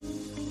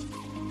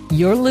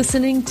You're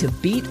listening to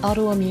Beat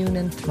Autoimmune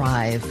and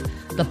Thrive,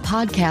 the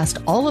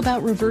podcast all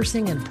about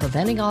reversing and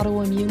preventing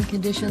autoimmune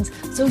conditions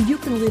so you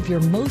can live your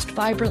most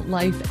vibrant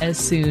life as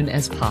soon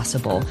as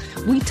possible.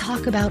 We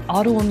talk about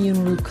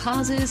autoimmune root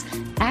causes,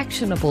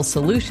 actionable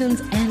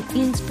solutions, and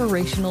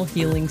inspirational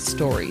healing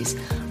stories.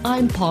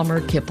 I'm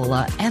Palmer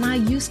Kippola, and I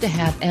used to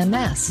have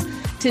MS.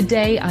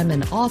 Today, I'm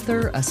an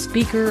author, a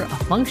speaker, a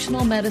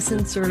functional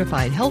medicine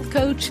certified health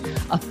coach,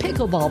 a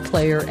pickleball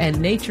player,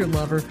 and nature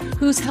lover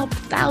who's helped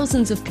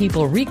thousands of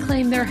people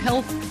reclaim their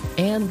health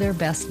and their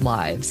best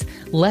lives.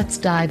 Let's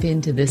dive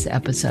into this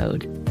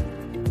episode.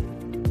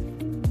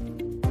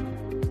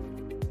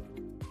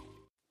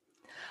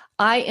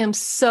 I am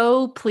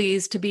so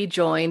pleased to be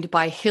joined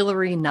by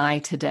Hillery Nye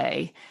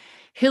today.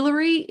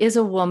 Hillery is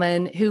a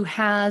woman who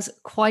has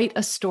quite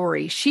a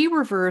story. She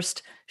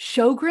reversed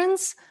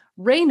Sjogren's,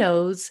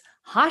 Raynaud's,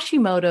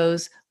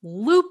 Hashimoto's,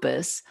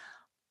 lupus,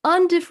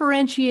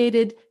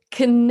 undifferentiated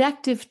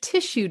connective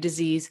tissue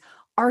disease,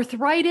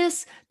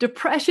 arthritis,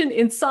 depression,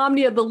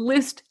 insomnia. The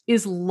list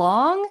is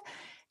long.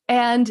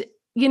 And,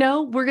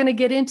 we're going to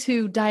get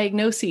into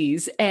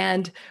diagnoses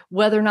and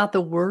whether or not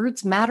the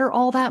words matter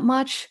all that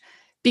much.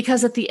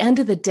 Because at the end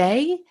of the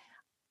day,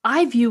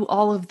 I view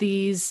all of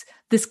this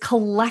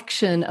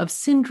collection of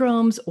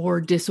syndromes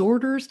or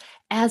disorders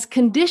as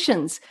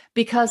conditions,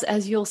 because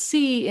as you'll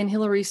see in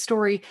Hillery's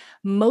story,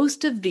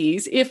 most of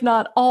these, if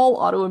not all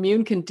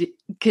autoimmune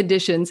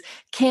conditions,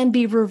 can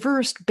be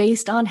reversed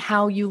based on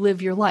how you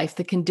live your life,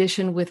 the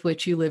condition with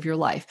which you live your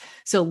life.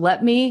 So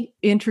let me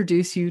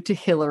introduce you to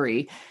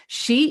Hillery.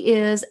 She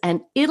is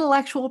an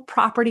intellectual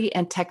property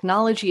and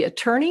technology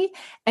attorney,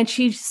 and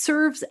she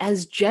serves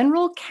as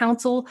general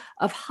counsel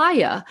of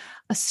Hiya,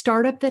 a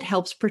startup that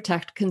helps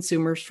protect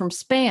consumers from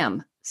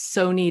spam.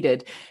 So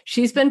needed.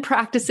 She's been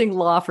practicing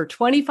law for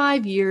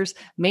 25 years,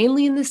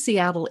 mainly in the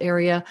Seattle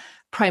area,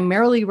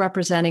 primarily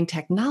representing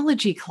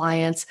technology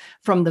clients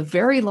from the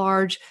very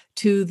large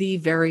to the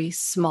very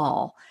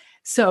small.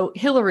 So,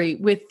 Hillery,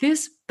 with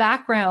this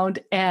background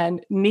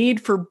and need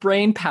for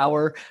brain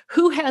power,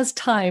 who has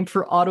time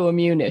for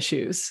autoimmune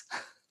issues?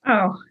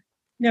 Oh,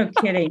 no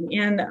kidding.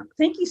 And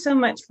thank you so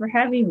much for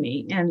having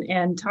me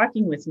and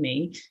talking with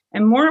me.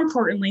 And more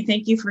importantly,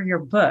 thank you for your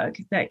book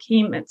that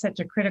came at such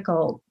a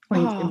critical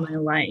point in my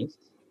life.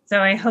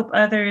 So I hope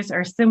others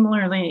are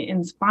similarly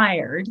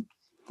inspired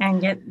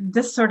and get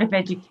this sort of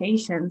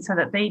education so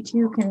that they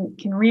too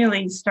can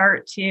really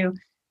start to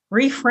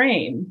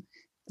reframe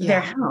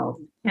their health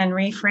and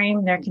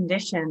reframe their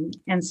condition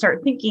and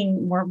start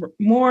thinking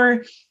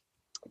more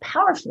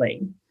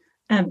powerfully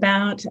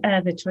about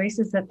the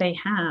choices that they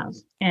have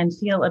and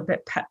feel a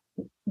bit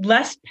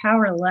less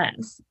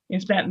powerless,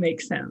 if that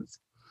makes sense.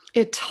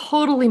 It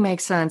totally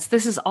makes sense.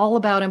 This is all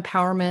about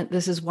empowerment.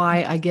 This is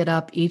why I get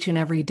up each and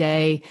every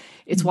day.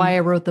 It's why I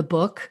wrote the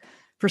book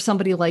for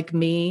somebody like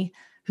me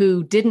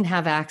who didn't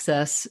have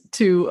access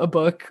to a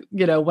book,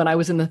 when I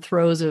was in the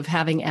throes of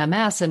having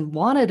MS and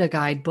wanted a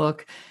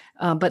guidebook.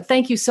 But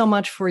thank you so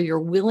much for your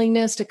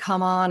willingness to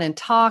come on and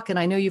talk. And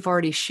I know you've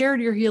already shared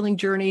your healing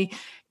journey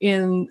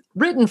in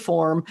written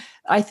form.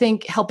 I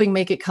think helping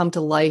make it come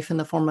to life in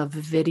the form of a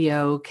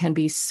video can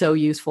be so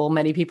useful.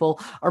 Many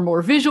people are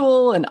more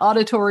visual and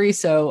auditory,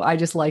 so I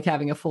just like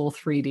having a full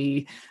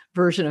 3D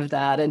version of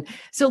that. And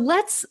so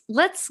let's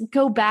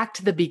go back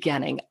to the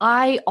beginning.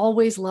 I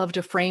always love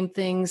to frame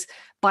things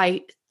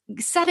by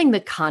setting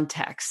the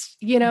context.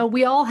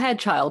 We all had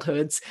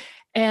childhoods,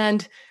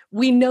 and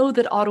we know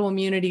that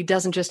autoimmunity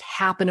doesn't just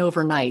happen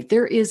overnight.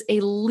 There is a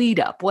lead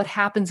up. What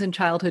happens in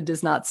childhood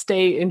does not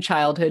stay in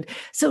childhood.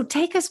 So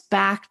take us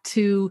back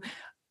to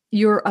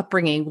your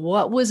upbringing.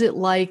 What was it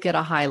like at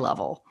a high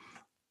level?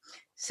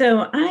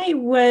 So I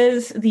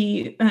was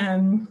the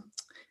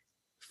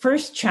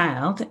first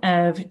child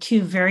of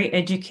two very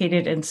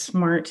educated and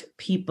smart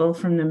people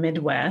from the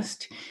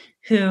Midwest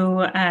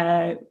who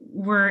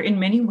were in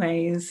many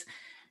ways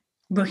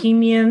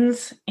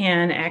bohemians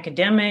and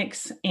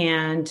academics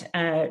and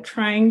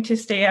trying to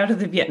stay out of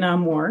the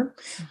Vietnam War.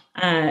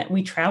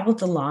 We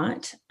traveled a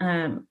lot.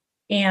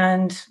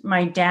 And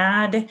my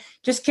dad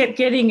just kept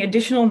getting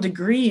additional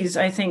degrees,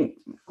 I think,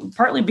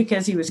 partly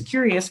because he was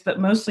curious, but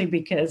mostly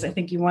because I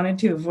think he wanted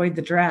to avoid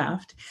the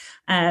draft.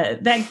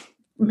 That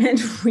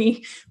meant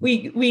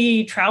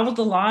we traveled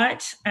a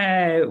lot.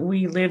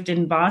 We lived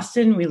in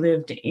Boston. We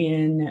lived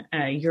in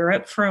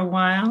Europe for a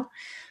while.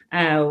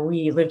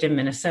 We lived in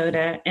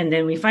Minnesota, and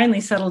then we finally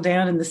settled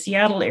down in the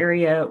Seattle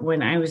area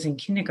when I was in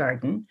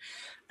kindergarten.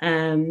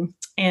 And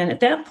at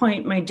that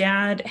point, my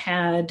dad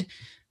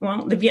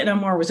the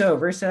Vietnam War was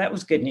over, so that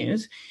was good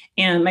news.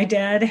 And my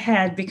dad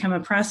had become a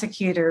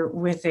prosecutor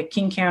with the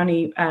King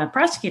County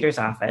Prosecutor's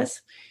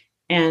Office.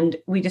 And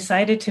we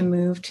decided to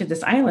move to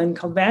this island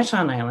called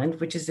Vashon Island,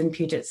 which is in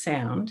Puget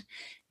Sound.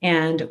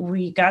 And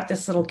we got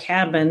this little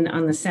cabin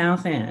on the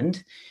south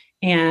end.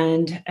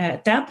 And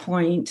at that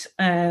point,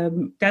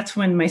 that's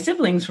when my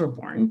siblings were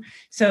born.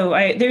 So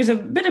there's a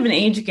bit of an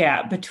age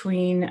gap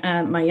between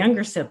my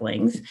younger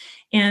siblings.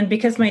 And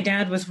because my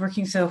dad was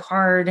working so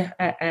hard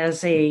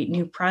as a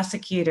new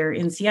prosecutor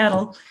in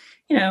Seattle,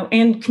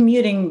 and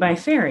commuting by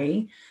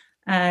ferry,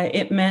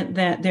 it meant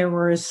that there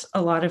was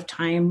a lot of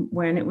time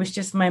when it was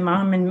just my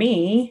mom and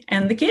me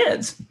and the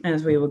kids,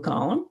 as we would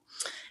call them.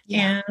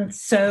 Yeah. And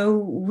so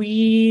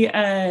we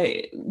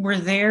were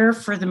there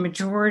for the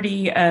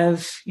majority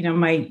of,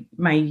 my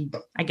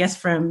I guess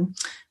from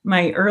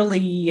my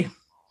early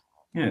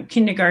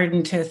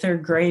kindergarten to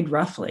third grade,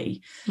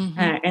 roughly,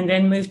 and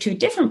then moved to a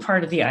different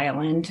part of the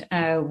island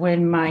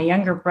when my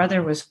younger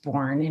brother was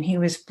born, and he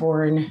was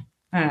born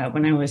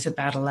when I was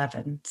about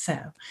 11. So,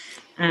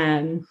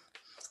 and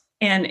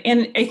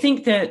I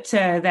think that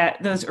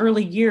that those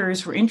early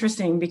years were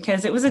interesting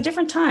because it was a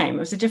different time. It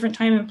was a different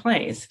time and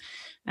place.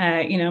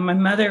 My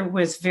mother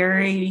was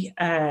very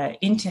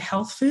into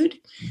health food,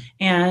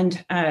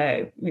 and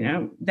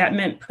that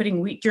meant putting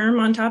wheat germ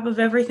on top of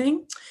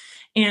everything.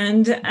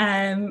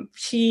 And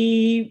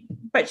she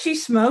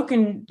smoked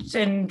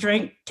and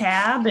drank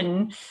tab,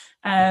 and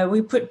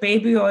we put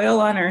baby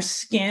oil on our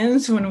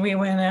skins when we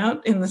went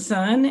out in the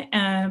sun.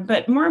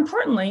 But more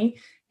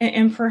importantly,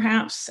 and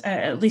perhaps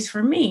at least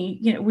for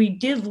me, we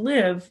did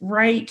live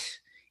right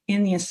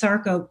in the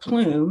Asarco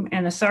plume,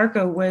 and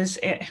Asarco was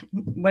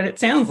what it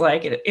sounds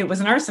like. It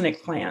was an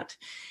arsenic plant,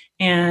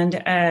 and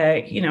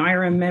I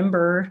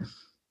remember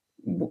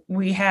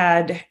we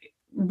had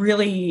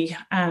really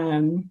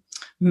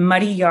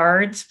muddy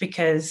yards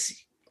because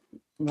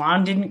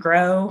lawn didn't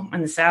grow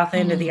on the south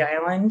end of the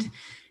island.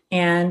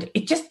 And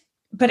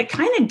but it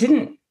kind of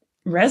didn't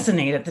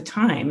resonate at the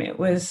time. It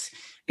was,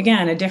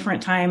 again, a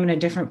different time and a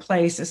different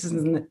place. This is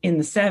in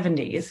the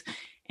 70s.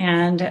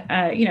 And,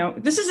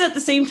 this is at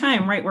the same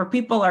time, right, where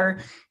people are,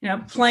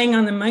 playing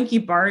on the monkey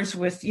bars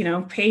with,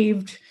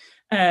 paved,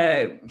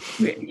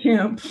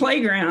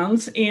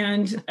 playgrounds,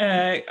 and,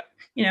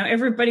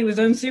 everybody was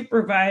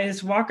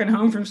unsupervised walking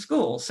home from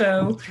school.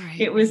 So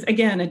It was,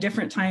 again, a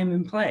different time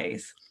and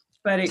place,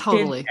 but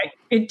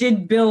it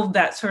did build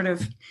that sort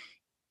of,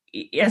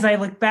 as I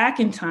look back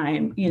in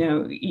time,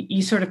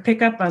 you sort of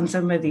pick up on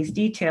some of these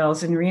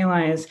details and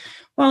realize,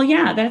 well,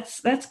 yeah,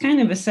 that's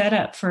kind of a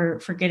setup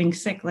for getting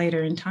sick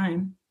later in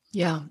time.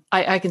 Yeah.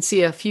 I can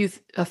see a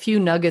few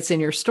nuggets in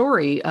your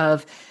story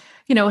of,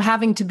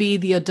 having to be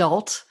the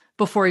adult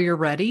before you're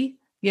ready.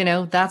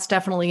 That's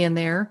definitely in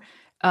there.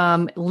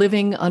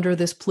 Living under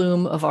this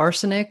plume of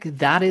arsenic,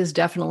 that is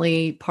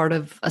definitely part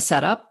of a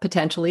setup,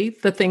 potentially.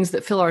 The things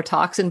that fill our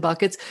toxin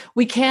buckets.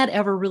 We can't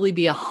ever really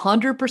be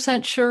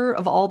 100% sure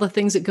of all the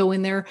things that go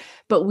in there,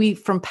 but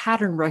from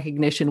pattern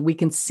recognition, we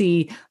can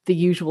see the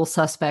usual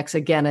suspects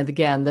again and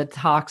again, the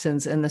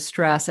toxins and the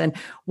stress. And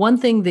one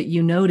thing that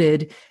you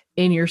noted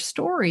in your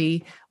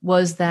story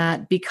was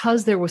that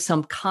because there was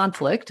some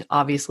conflict,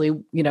 obviously,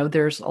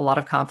 there's a lot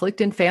of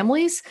conflict in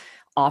families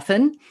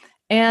often.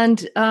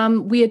 And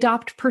we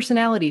adopt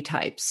personality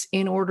types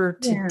in order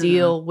to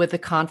deal with the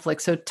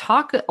conflict. So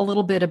talk a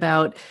little bit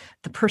about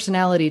the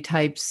personality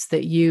types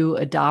that you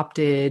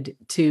adopted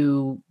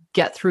to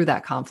get through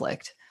that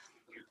conflict.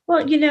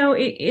 Well,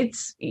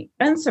 it's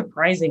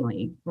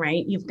unsurprisingly,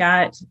 right? You've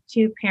got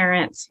two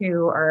parents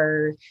who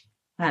are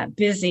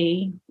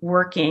busy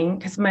working,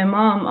 because my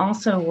mom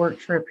also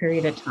worked for a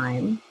period of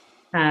time.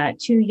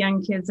 Two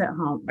young kids at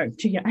home.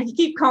 I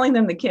keep calling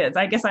them the kids.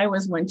 I guess I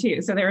was one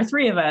too. So there were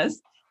three of us.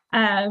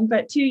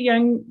 But two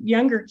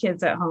younger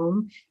kids at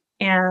home,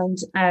 and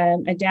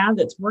a dad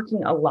that's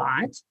working a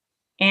lot.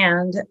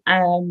 And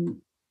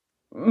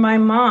my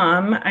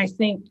mom, I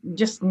think,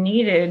 just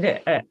needed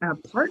a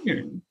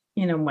partner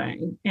in a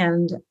way.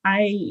 And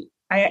I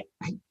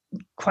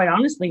quite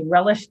honestly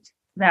relished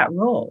that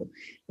role.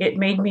 It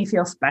made me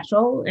feel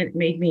special. It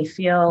made me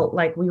feel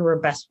like we were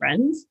best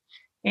friends.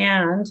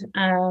 And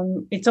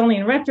it's only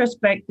in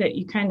retrospect that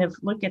you kind of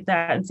look at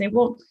that and say,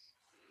 well,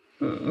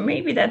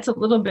 maybe that's a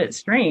little bit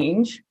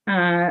strange.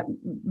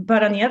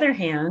 But on the other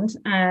hand,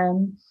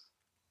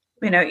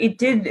 it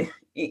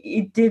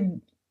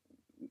did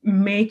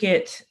make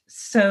it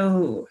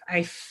so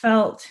I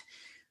felt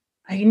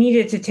I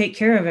needed to take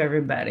care of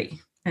everybody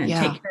and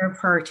take care of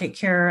her, take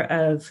care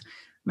of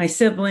my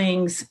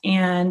siblings.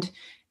 And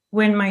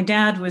when my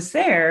dad was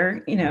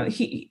there,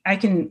 I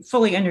can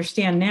fully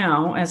understand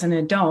now as an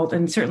adult,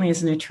 and certainly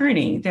as an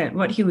attorney, that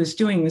what he was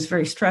doing was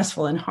very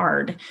stressful and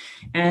hard.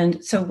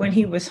 And so when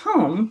he was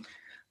home,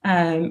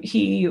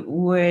 he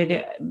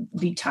would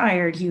be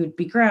tired, he would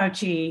be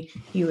grouchy,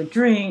 he would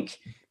drink.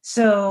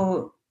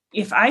 So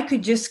if I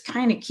could just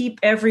kind of keep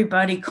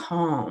everybody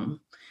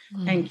calm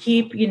and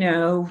keep,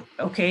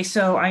 okay,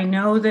 so I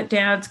know that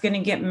dad's going to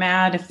get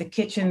mad if the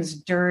kitchen's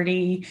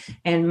dirty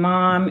and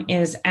mom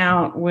is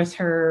out with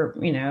her,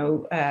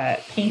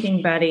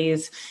 painting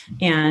buddies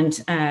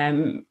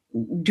and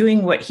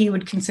doing what he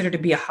would consider to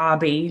be a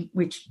hobby,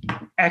 which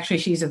actually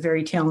she's a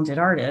very talented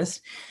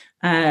artist.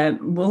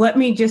 Well, let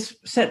me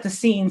just set the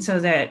scene so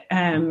that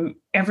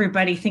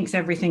everybody thinks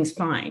everything's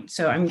fine.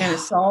 So I'm going to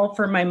solve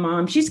for my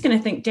mom. She's going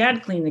to think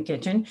dad cleaned the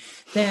kitchen.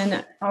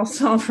 Then I'll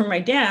solve for my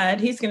dad.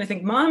 He's going to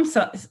think mom,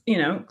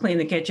 cleaned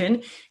the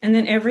kitchen. And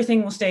then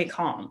everything will stay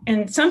calm.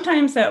 And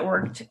sometimes that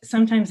worked.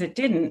 Sometimes it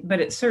didn't.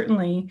 But it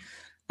certainly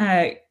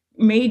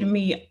made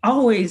me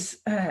always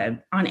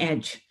on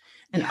edge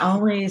and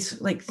always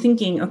like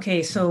thinking,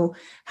 okay, so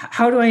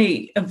how do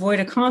I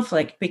avoid a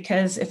conflict?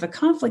 Because if a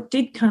conflict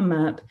did come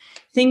up,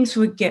 things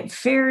would get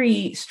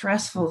very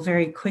stressful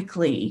very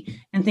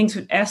quickly, and things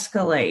would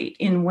escalate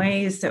in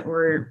ways that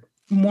were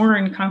more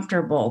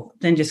uncomfortable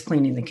than just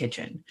cleaning the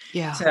kitchen.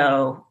 Yeah.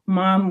 So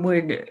mom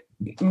would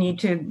need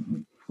to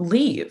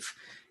leave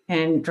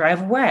and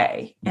drive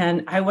away,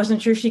 and I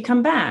wasn't sure she'd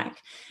come back.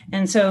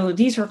 And so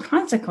these were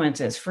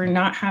consequences for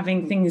not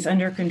having things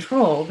under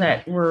control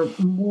that were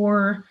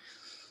more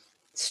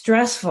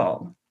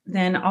stressful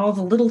than all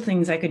the little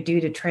things I could do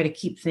to try to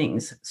keep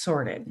things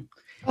sorted.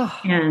 Oh,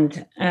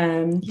 And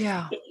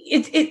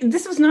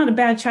this was not a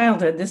bad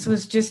childhood. This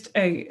was just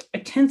a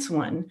tense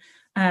one.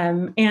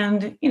 And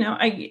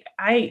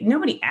I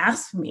nobody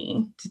asked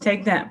me to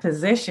take that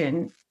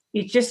position.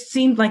 It just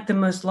seemed like the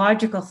most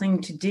logical thing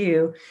to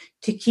do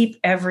to keep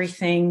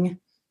everything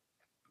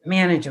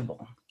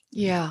manageable.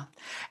 Yeah.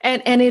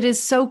 And it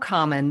is so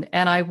common.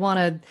 And I want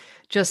to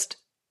just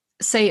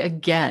say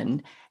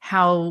again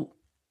how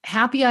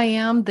happy I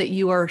am that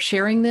you are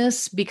sharing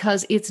this,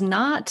 because it's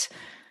not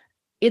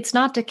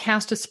to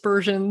cast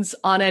aspersions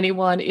on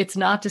anyone. It's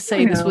not to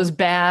say this was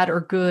bad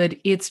or good.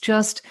 It's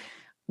just,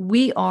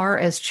 we are,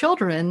 as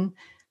children,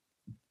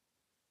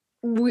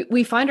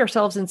 we find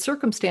ourselves in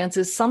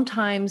circumstances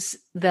sometimes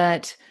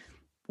that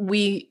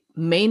we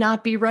may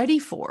not be ready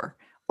for,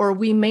 or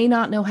we may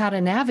not know how to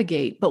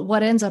navigate. But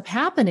what ends up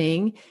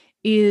happening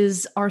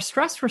is our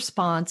stress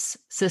response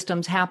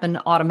systems happen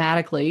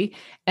automatically.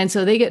 And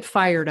so they get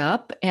fired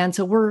up. And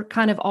so we're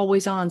kind of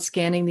always on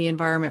scanning the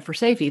environment for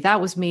safety. That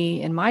was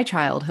me in my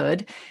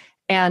childhood.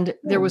 And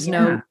there was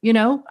no,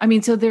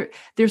 so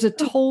there's a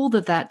toll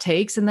that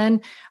takes. And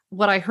then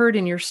what I heard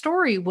in your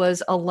story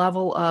was a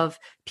level of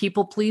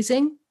people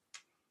pleasing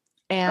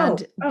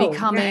and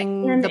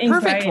becoming the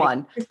perfect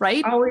one,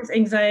 right? Always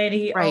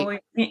anxiety. Right. Always.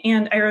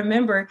 And I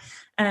remember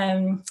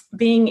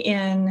being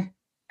in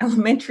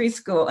elementary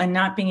school and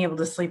not being able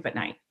to sleep at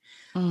night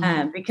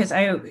because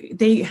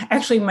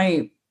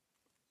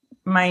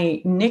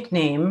my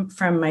nickname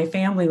from my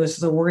family was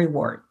the worry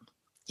wart.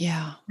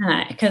 Yeah.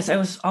 Because I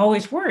was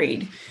always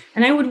worried,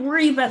 and I would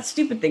worry about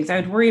stupid things. I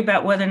would worry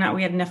about whether or not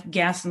we had enough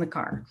gas in the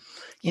car,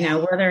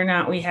 whether or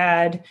not we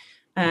had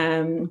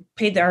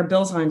paid our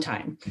bills on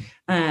time.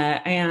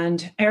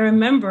 And I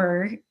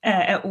remember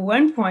at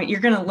one point,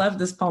 you're going to love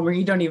this, Palmer.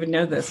 You don't even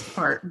know this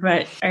part,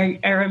 but I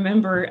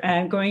remember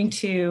going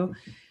to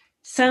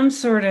some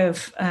sort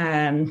of,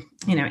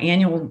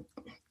 annual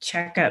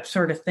checkup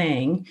sort of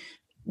thing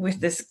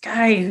with this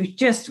guy who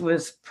just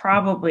was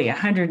probably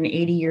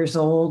 180 years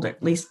old,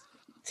 at least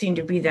seemed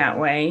to be that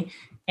way.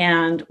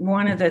 And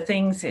one of the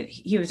things that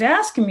he was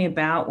asking me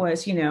about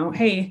was,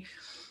 hey,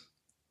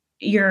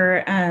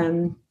 you're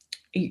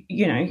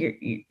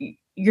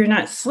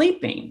not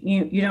sleeping.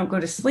 You don't go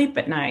to sleep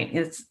at night.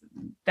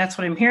 That's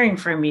what I'm hearing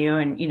from you.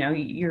 And,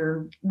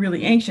 you're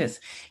really anxious.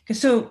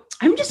 So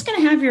I'm just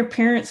going to have your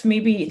parents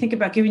maybe think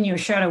about giving you a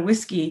shot of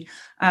whiskey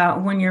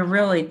when you're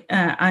really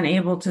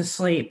unable to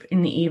sleep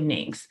in the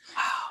evenings.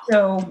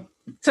 Wow.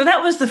 So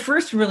that was the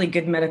first really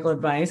good medical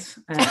advice.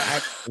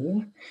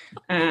 So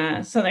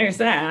there's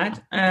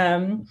that.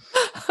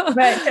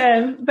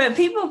 But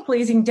people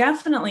pleasing,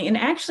 definitely. And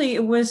actually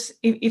it was,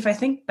 if I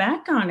think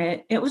back on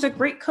it, it was a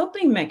great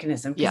coping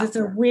mechanism because it's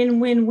a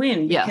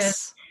win-win-win.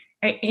 Yes.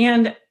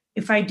 And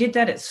if I did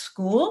that at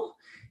school,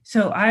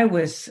 so I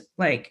was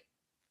like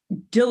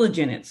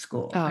diligent at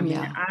school.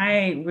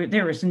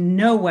 There was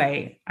no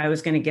way I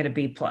was going to get a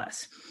B+,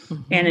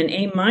 and an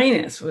A-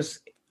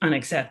 was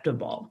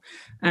unacceptable.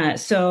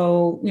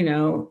 So,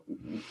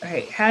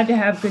 I had to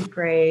have good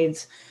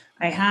grades.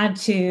 I had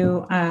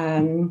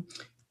to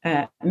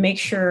make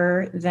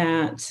sure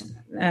that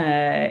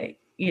the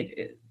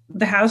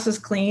house was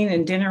clean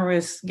and dinner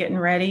was getting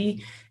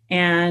ready,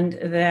 and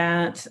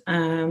that,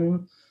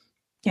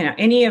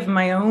 any of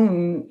my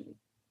own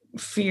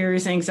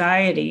fears,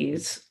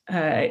 anxieties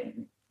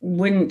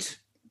wouldn't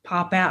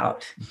pop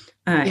out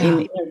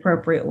in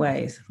inappropriate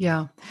ways.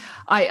 Yeah.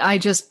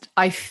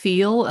 I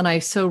feel, and I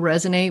so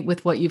resonate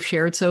with what you've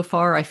shared so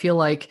far. I feel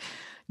like,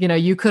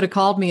 you could have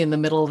called me in the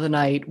middle of the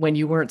night when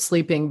you weren't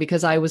sleeping,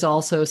 because I was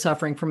also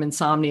suffering from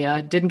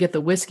insomnia. Didn't get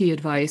the whiskey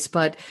advice,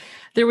 but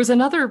there was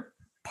another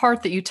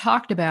part that you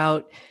talked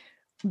about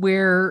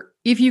where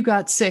if you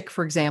got sick,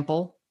 for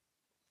example,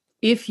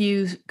 if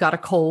you got a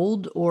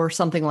cold or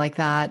something like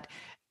that,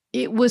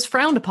 it was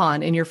frowned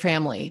upon in your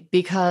family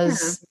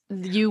because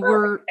it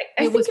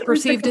was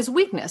perceived as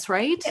weakness,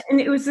 right?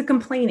 And it was the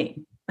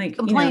complaining.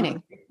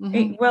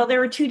 Well, there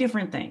were two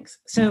different things.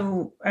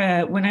 So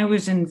when I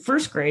was in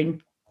first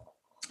grade,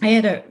 I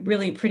had a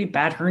really pretty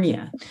bad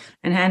hernia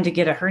and had to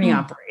get a hernia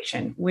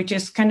operation, which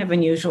is kind of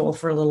unusual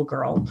for a little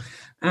girl.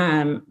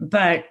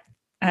 But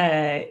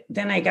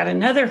then I got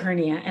another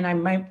hernia, and I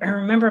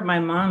remember my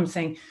mom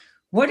saying,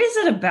 "What is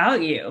it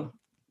about you?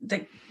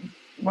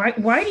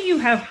 Why do you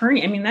have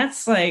hernia? I mean,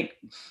 that's like,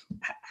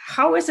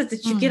 how is it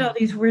that you get all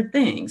these weird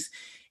things?"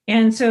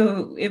 And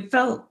so it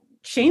felt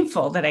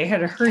shameful that I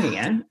had a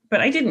hernia,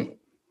 but I didn't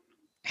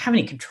have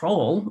any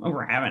control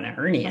over having a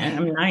hernia. Right.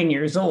 I'm 9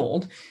 years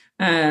old.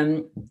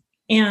 And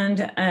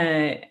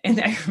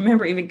I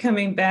remember even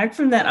coming back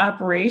from that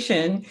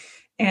operation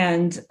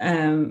and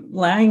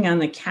lying on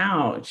the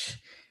couch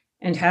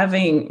and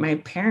having my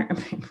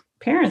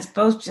parents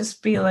both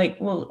just be like,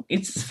 well,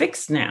 it's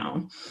fixed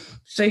now,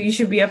 so you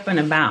should be up and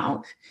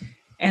about.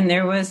 And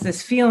there was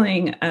this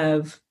feeling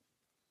of,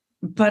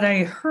 but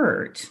I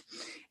hurt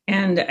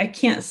and I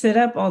can't sit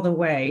up all the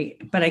way,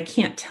 but I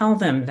can't tell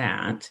them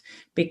that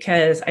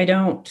because I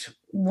don't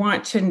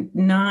want to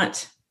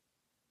not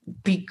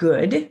be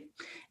good.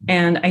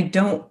 And I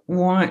don't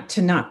want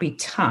to not be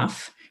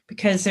tough,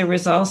 because there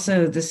was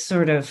also this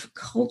sort of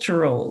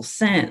cultural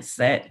sense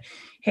that,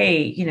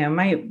 hey, you know,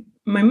 my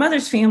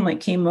mother's family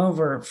came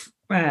over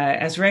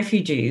as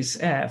refugees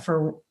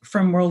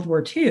from World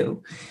War II.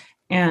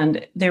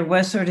 And there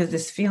was sort of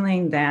this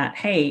feeling that,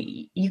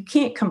 hey, you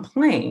can't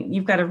complain.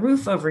 You've got a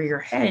roof over your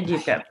head.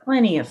 You've got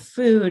plenty of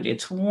food.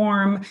 It's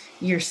warm.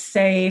 You're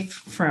safe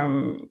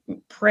from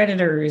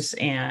predators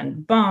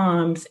and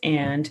bombs.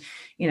 And,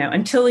 you know,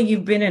 until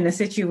you've been in a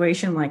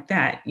situation like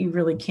that, you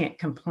really can't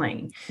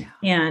complain.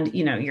 And,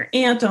 you know, your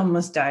aunt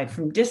almost died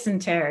from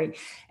dysentery.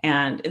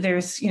 And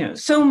there's, you know,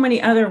 so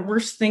many other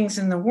worse things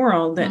in the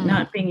world that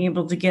not being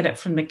able to get up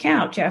from the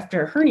couch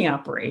after a hernia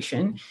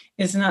operation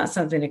is not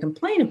something to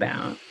complain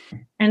about.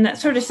 And that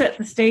sort of set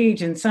the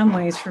stage in some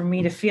ways for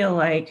me to feel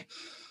like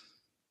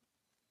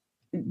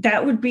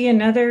that would be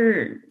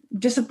another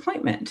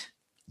disappointment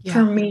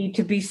for me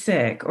to be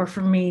sick or for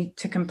me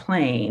to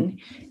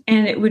complain.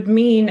 And it would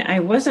mean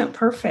I wasn't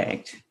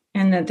perfect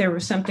and that there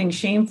was something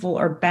shameful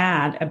or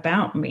bad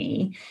about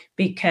me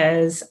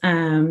because,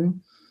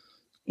 you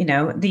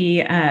know,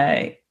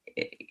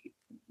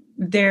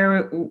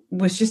 there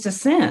was just a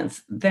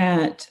sense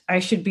that I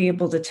should be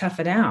able to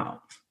tough it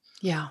out.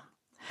 Yeah.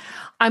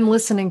 I'm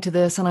listening to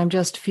this and I'm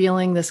just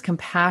feeling this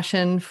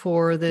compassion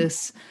for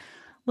this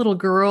little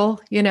girl,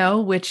 you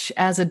know, which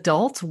as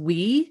adults,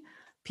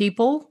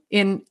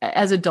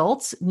 as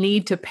adults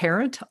need to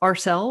parent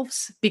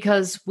ourselves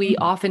because we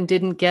often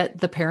didn't get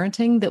the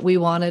parenting that we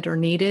wanted or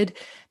needed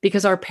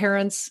because our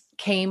parents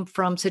came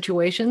from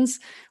situations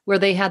where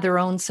they had their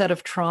own set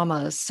of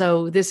traumas.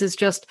 So this is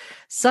just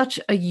such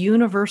a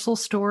universal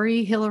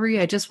story, Hillary.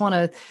 I just want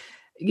to,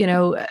 you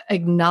know,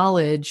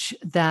 acknowledge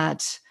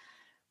that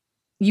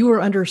you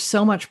were under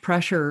so much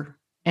pressure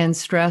and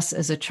stress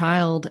as a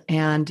child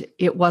and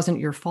it wasn't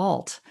your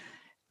fault.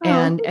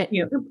 And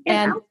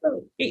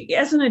also,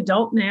 as an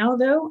adult now,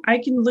 though, I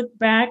can look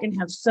back and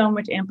have so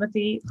much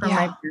empathy for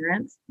my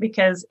parents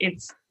because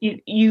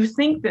you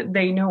think that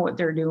they know what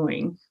they're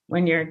doing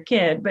when you're a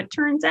kid, but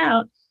turns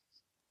out,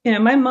 you know,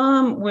 my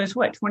mom was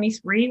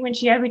 23 when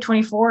she had me,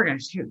 24,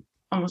 and she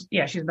was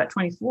about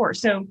 24.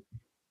 So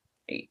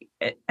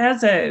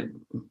as a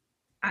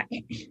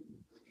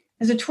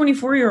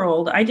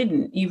 24-year-old, I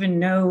didn't even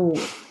know,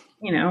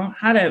 you know,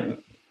 how to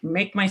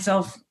make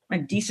myself a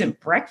decent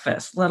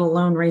breakfast, let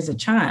alone raise a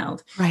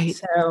child. Right.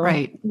 So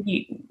right.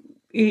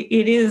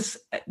 It is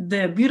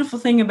the beautiful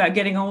thing about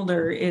getting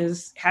older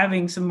is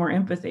having some more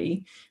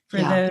empathy for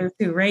those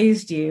who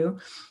raised you.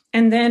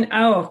 And then,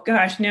 oh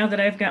gosh, now that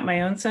I've got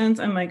my own sons,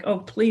 I'm like, oh,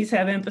 please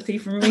have empathy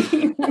for me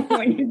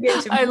when you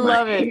get to I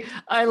love it.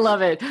 I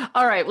love it.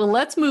 All right. Well,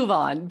 let's move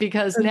on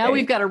because now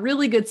we've got a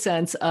really good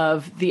sense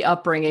of the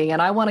upbringing.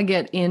 And I want to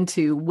get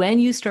into when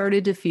you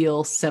started to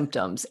feel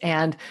symptoms.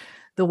 And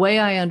the way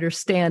I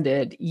understand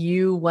it,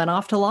 you went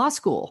off to law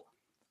school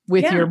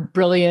with your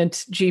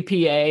brilliant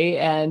GPA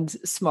and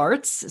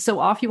smarts. So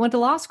off you went to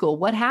law school.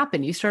 What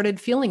happened? You started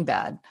feeling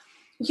bad.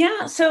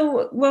 Yeah.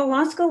 So,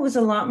 law school was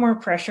a lot more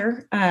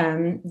pressure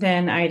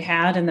than I'd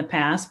had in the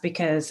past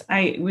because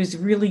I was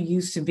really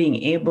used to being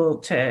able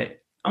to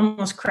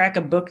almost crack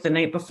a book the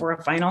night before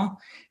a final,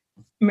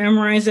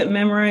 memorize it, and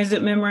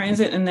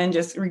then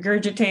just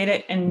regurgitate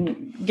it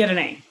and get an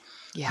A.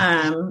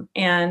 Yeah.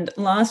 And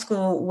law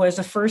school was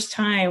the first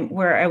time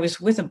where I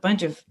was with a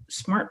bunch of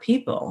smart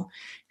people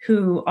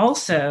who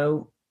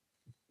also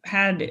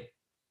had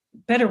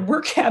better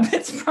work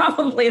habits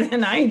probably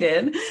than I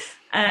did.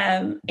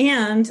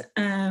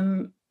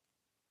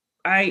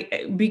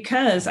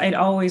 Because I'd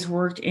always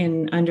worked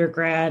in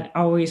undergrad,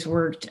 always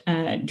worked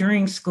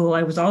during school,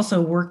 I was also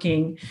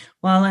working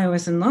while I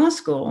was in law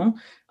school,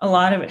 a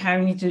lot of it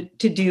having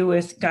to do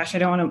with, gosh, I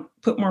don't want to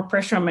put more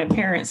pressure on my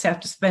parents to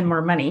have to spend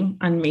more money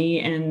on me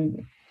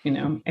and, you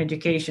know,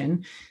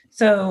 education.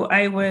 So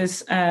I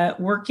was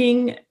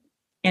working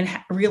and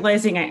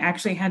realizing I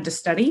actually had to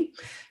study.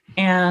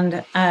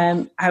 And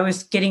I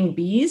was getting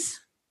B's.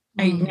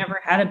 I never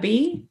had a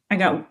B.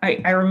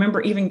 I remember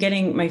even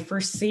getting my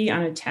first C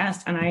on a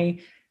test and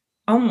I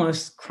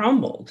almost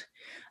crumbled.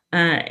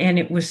 And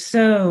it was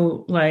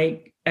so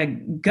like a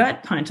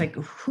gut punch, like,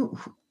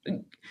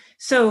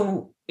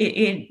 so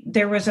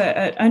there was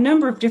a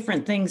number of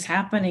different things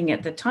happening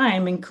at the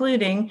time,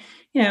 including,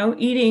 you know,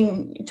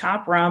 eating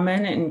top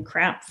ramen and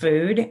crap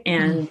food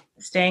and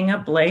staying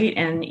up late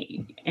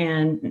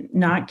and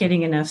not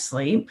getting enough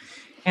sleep.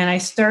 And I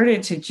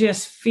started to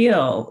just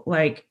feel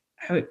like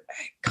I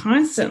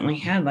constantly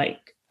had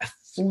like a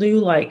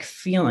flu-like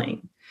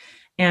feeling.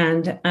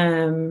 And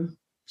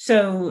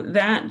so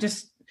that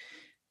just,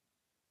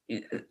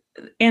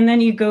 and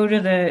then you go to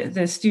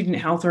the student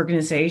health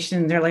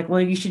organization, they're like,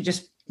 well, you should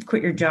just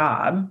quit your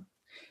job.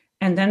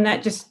 And then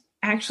that just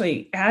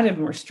actually added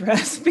more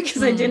stress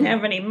because I didn't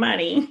have any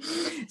money.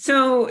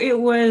 So it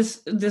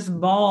was this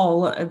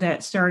ball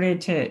that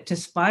started to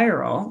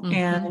spiral.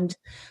 And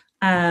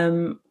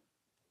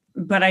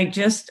but I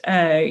just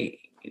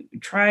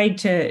tried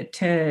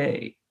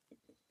to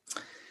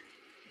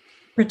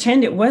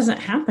pretend it wasn't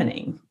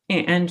happening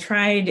and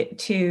tried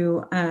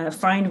to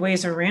find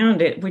ways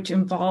around it, which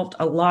involved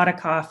a lot of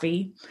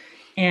coffee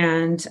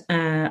and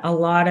a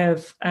lot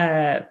of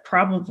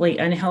probably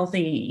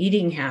unhealthy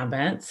eating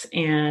habits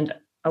and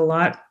a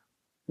lot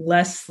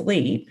less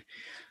sleep.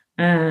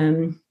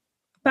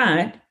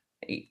 But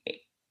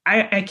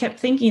I kept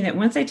thinking that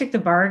once I took the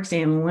bar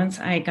exam and once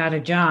I got a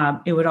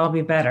job, it would all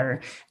be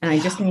better. And I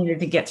just needed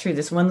to get through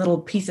this one little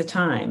piece of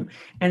time.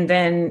 And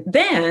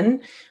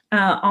then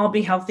I'll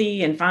be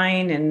healthy and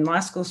fine, and law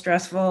school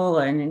stressful,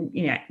 and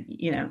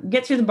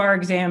get through the bar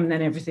exam, and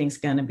then everything's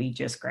going to be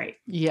just great.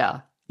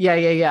 Yeah.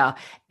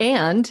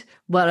 And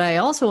what I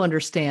also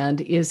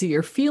understand is that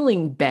you're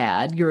feeling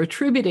bad. You're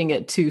attributing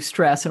it to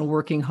stress and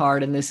working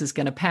hard, and this is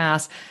going to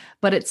pass.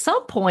 But at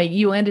some point,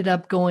 you ended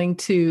up going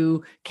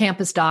to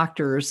campus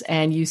doctors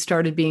and you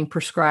started being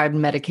prescribed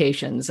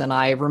medications. And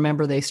I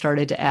remember they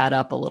started to add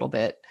up a little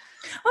bit.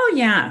 Oh,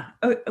 yeah.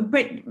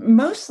 But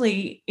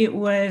mostly it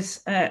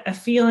was a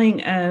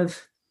feeling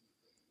of,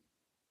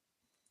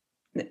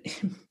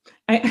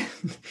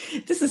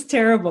 this is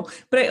terrible,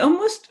 but I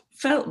almost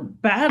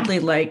felt badly.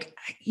 Like,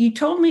 you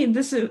told me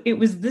it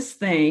was this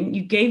thing,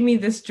 you gave me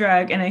this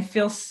drug, and I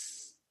feel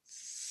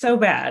so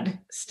bad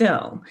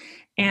still.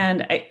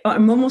 And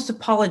I'm almost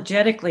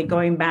apologetically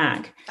going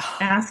back,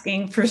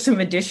 asking for some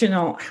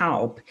additional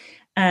help.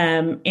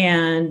 At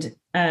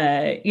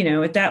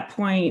that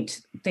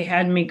point, they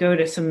had me go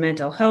to some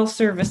mental health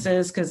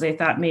services because they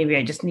thought maybe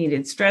I just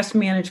needed stress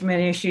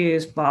management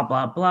issues, blah,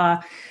 blah,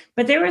 blah.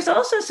 But there was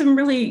also some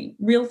really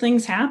real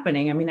things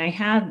happening. I mean, I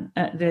had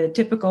the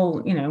typical,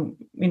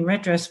 in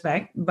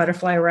retrospect,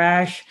 butterfly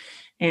rash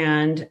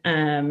and,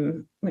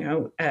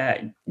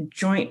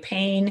 joint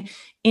pain.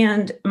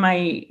 And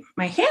my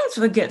hands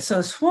would get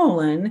so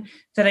swollen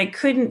that I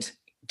couldn't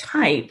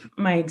type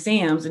my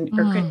exams or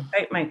couldn't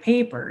type my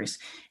papers.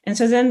 And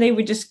so then they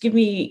would just give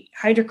me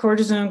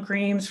hydrocortisone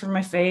creams for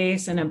my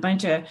face and a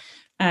bunch of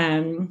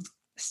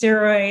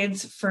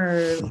steroids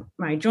for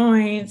my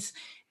joints.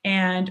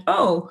 And,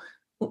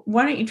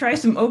 why don't you try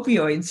some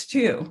opioids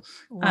too?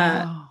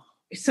 Wow.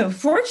 So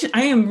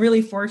I am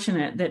really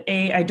fortunate that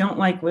I don't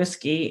like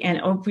whiskey,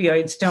 and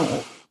opioids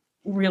don't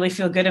really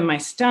feel good in my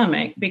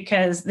stomach,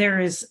 because there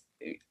is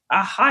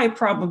a high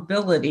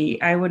probability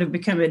I would have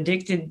become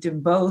addicted to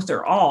both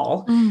or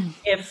all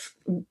if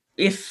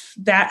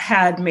that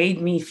had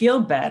made me feel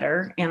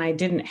better and I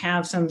didn't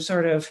have some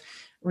sort of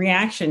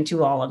reaction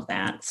to all of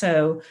that.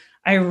 So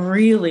I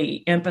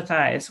really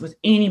empathize with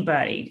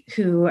anybody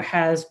who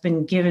has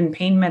been given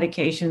pain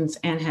medications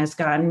and has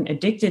gotten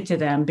addicted to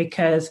them,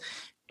 because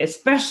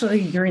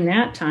especially during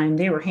that time,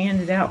 they were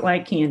handed out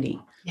like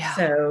candy. Yeah.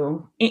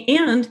 So,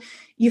 and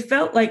you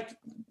felt like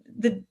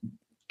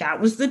that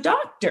was the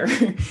doctor,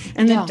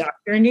 and the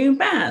doctor knew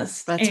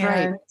best. That's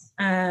right.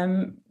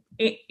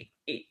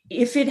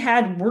 If it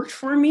had worked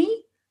for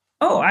me,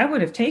 I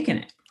would have taken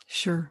it.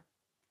 Sure.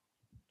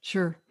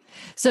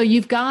 So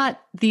you've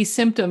got these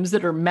symptoms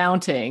that are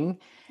mounting.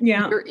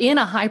 Yeah. You're in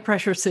a high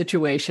pressure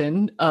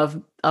situation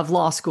of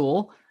law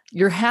school.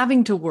 You're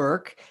having to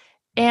work,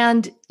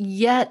 and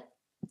yet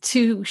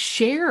to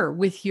share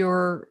with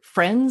your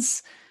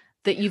friends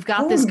that you've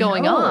got this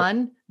going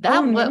on,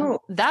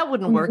 that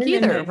wouldn't work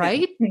either,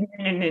 right?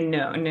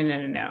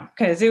 No.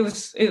 Because it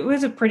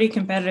was a pretty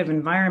competitive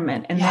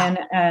environment. And then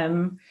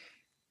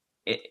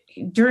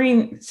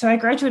so I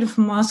graduated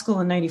from law school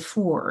in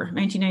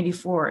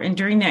 1994. And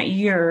during that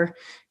year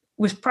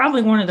was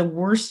probably one of the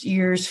worst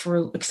years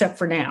except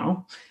for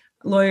now,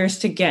 lawyers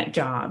to get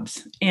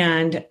jobs.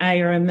 And I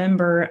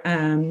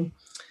remember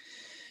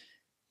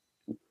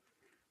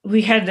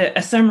we had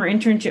a summer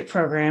internship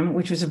program,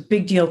 which was a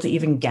big deal to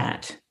even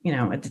get,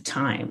 at the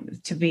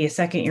time, to be a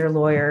second-year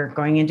lawyer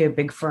going into a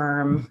big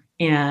firm.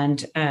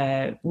 And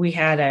we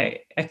had a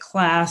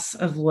class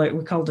of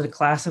we called it a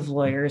class of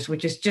lawyers,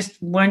 which is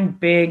just one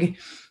big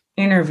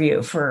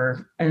interview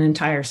for an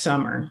entire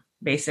summer,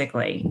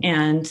 basically.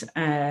 And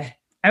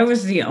I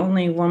was the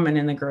only woman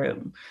in the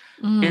group.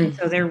 And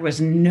so there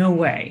was no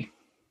way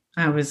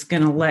I was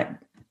going to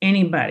let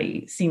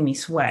anybody see me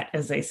sweat,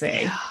 as they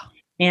say. Yeah.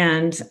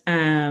 And,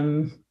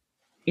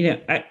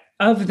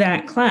 of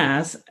that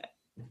class,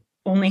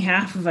 only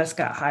half of us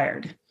got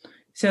hired.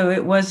 So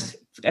it was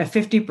a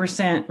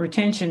 50%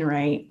 retention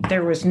rate.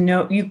 There was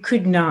you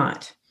could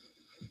not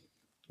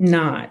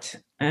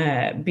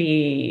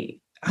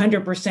be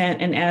 100%.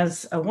 And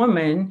as a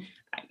woman,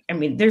 I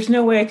mean, there's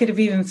no way I could have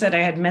even said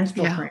I had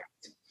menstrual cramps.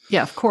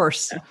 Yeah, of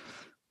course.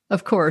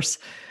 Of course.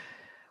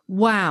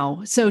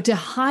 Wow. So to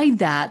hide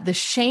that, the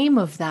shame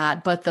of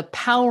that, but the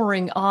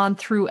powering on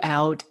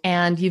throughout,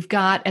 and you've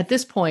got, at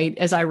this point,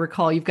 as I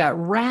recall, you've got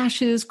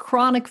rashes,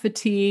 chronic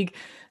fatigue,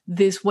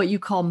 this what you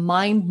call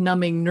mind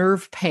numbing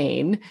nerve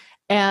pain,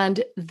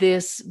 and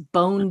this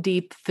bone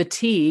deep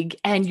fatigue,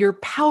 and you're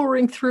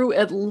powering through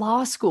at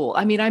law school.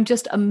 I mean, I'm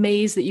just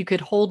amazed that you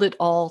could hold it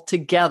all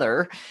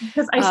together.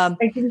 Because I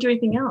didn't do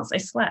anything else. I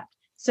slept.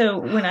 So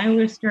when I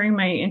was during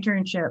my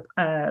internship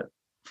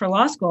for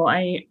law school,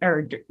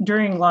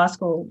 during law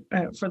school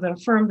for the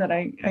firm that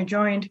I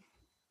joined,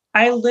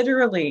 I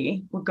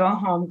literally would go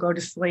home, go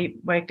to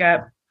sleep, wake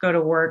up, go to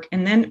work.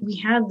 And then we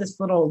had this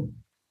little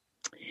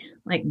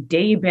like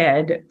day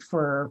bed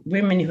for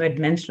women who had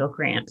menstrual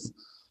cramps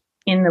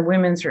in the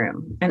women's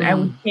room. And I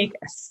would take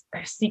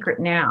a secret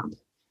nap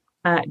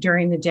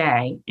during the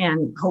day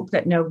and hope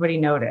that nobody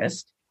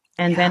noticed.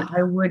 And then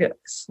I would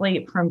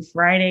sleep from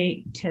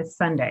Friday to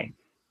Sunday.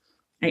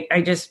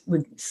 I just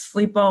would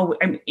sleep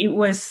it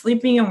was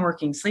sleeping and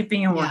working.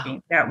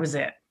 That was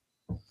it.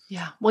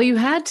 Yeah. Well, you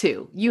had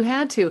to.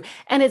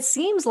 And it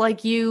seems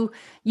like you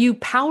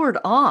powered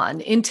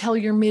on until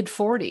your mid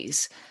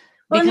 40s.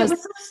 Well,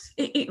 because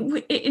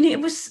it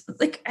was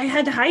like I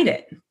had to hide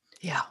it.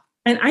 Yeah.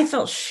 And I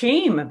felt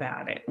shame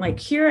about it. Like,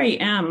 here I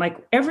am,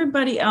 like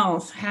everybody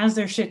else has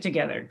their shit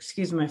together.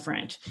 Excuse my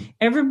French.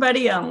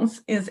 Everybody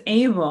else is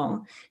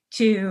able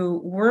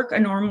to work a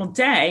normal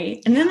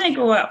day. And then they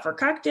go out for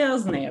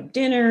cocktails and they have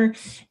dinner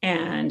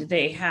and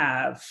they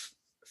have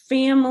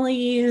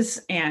families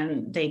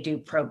and they do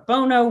pro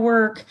bono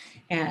work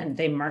and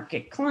they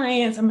market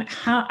clients.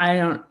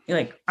 I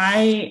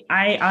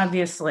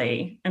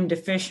obviously am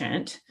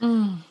deficient.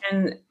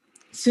 And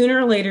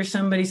sooner or later,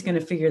 somebody's going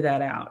to figure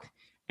that out.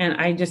 And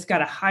I just got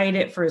to hide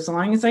it for as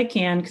long as I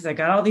can because I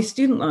got all these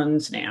student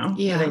loans now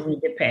that I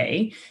need to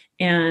pay.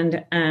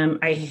 And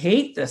I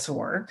hate this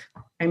work.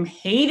 I'm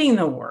hating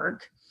the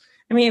work.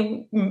 I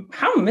mean,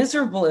 how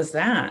miserable is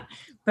that?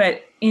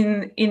 But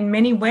in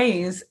many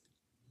ways,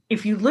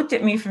 if you looked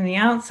at me from the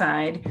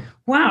outside,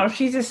 wow,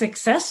 she's a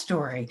success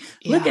story.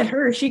 Yeah. Look at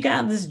her. She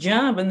got this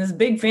job in this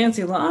big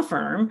fancy law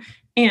firm.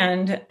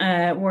 And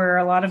where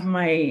a lot of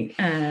my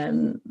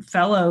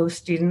fellow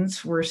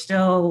students were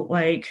still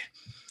like,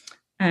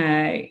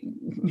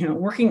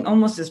 working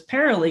almost as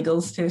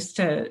paralegals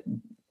to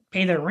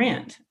pay their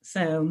rent.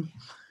 So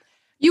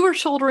you were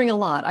shouldering a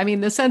lot. I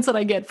mean, the sense that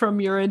I get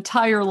from your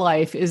entire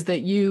life is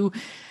that you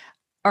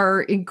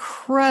are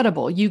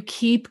incredible. You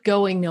keep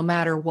going no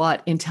matter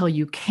what until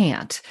you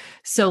can't.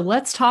 So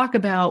let's talk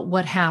about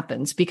what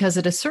happens, because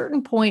at a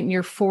certain point in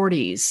your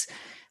 40s,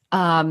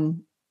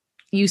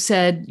 you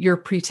said your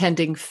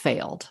pretending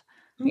failed.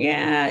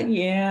 Yeah.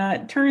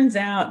 It turns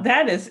out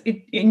that is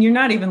it, and you're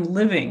not even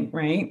living,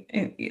 right?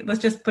 Let's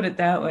just put it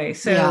that way.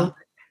 So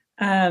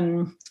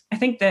I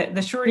think that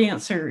the short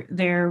answer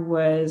there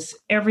was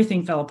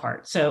everything fell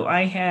apart. So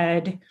I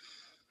had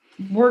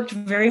worked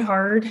very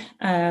hard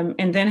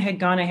and then had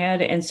gone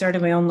ahead and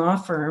started my own law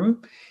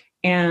firm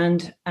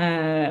and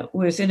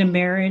was in a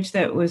marriage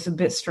that was a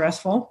bit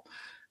stressful.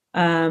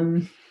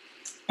 And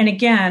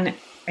again,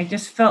 I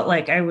just felt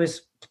like I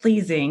was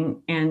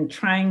pleasing and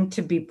trying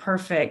to be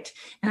perfect.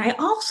 And I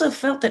also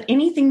felt that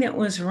anything that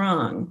was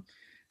wrong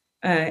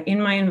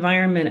in my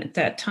environment at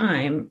that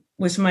time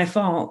was my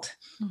fault,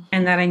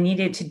 and that I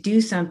needed to do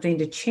something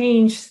to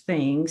change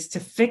things, to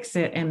fix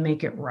it and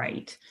make it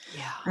right.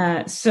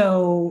 Yeah.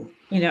 So,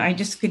 I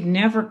just could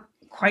never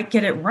quite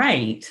get it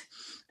right.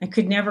 I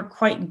could never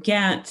quite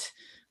get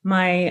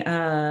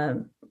my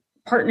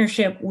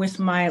partnership with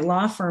my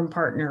law firm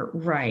partner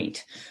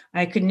right.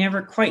 I could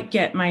never quite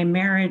get my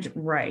marriage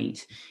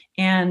right.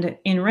 And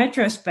in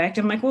retrospect,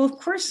 I'm like, well, of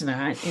course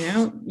not.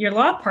 Your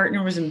law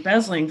partner was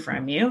embezzling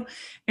from you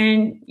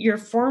and your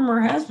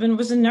former husband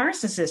was a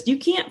narcissist. You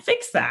can't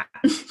fix that.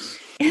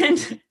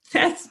 And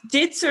that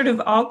did sort of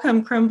all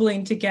come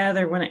crumbling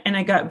together and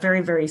I got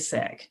very, very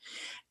sick.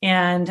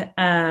 And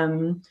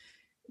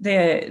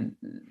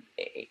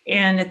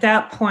at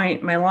that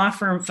point, my law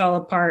firm fell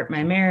apart,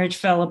 my marriage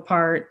fell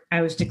apart,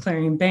 I was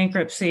declaring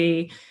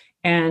bankruptcy,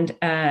 and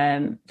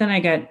then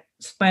I got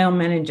spinal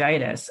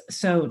meningitis.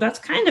 So that's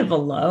kind of a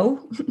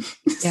low.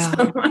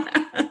 Yeah.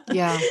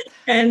 Yeah.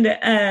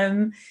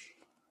 And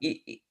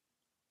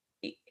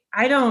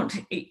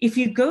if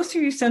you go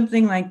through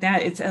something like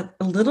that, it's a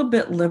little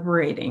bit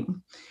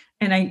liberating.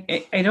 And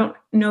I don't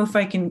know if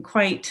I can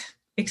quite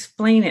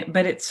explain it,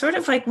 but it's sort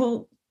of like,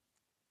 well,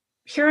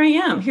 here I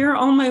am. Here are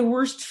all my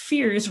worst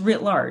fears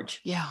writ large.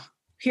 Yeah.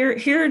 Here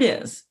it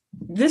is.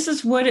 This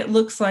is what it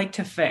looks like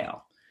to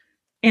fail.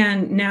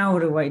 And now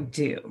what do I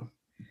do?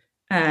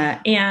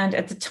 And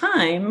at the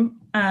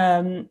time,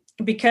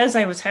 because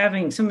I was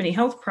having so many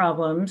health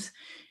problems,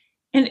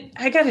 and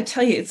I got to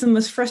tell you, it's the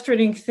most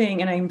frustrating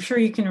thing. And I'm sure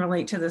you can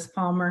relate to this,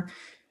 Palmer,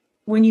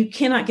 when you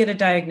cannot get a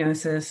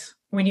diagnosis,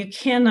 when you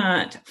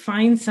cannot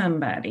find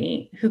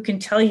somebody who can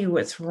tell you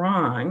what's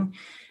wrong.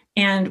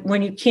 And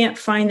when you can't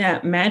find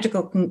that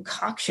magical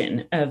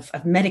concoction of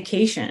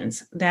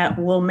medications that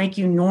will make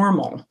you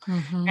normal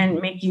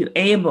and make you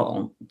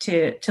able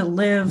to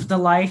live the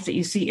life that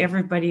you see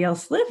everybody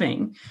else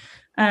living.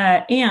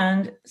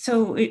 And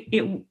so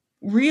it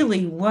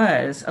really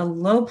was a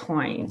low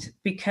point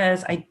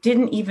because I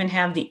didn't even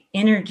have the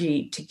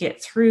energy to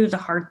get through the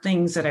hard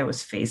things that I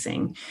was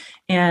facing.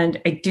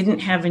 And I didn't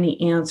have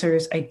any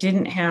answers. I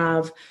didn't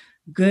have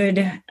good,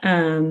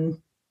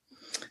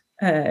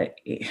 I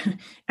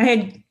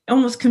had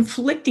almost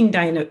conflicting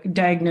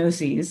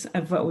diagnoses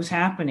of what was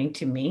happening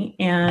to me.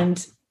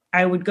 And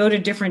I would go to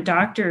different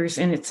doctors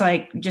and it's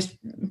like, just,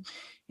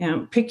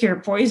 pick your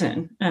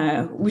poison.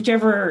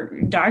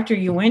 Whichever doctor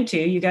you went to,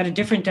 you got a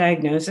different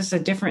diagnosis, a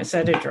different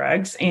set of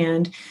drugs.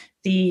 And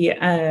the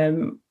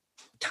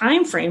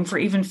time frame for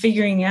even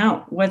figuring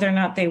out whether or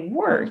not they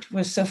worked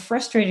was so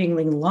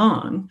frustratingly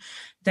long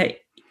that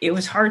it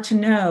was hard to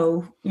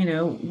know,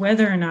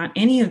 whether or not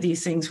any of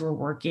these things were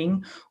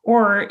working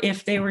or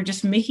if they were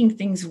just making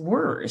things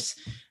worse.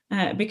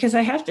 Because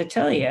I have to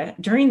tell you,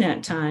 during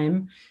that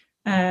time,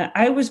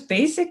 I was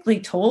basically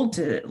told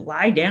to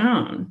lie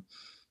down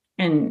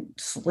and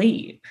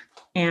sleep.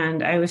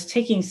 And I was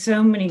taking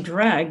so many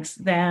drugs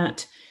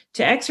that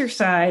to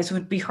exercise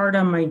would be hard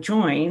on my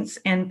joints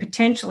and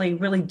potentially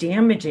really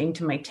damaging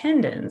to my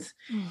tendons.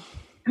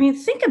 I mean,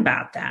 think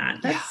about that.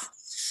 That's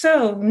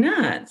so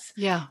nuts.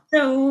 Yeah.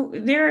 So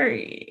they're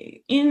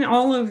in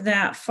all of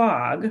that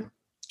fog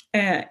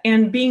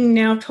and being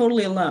now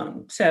totally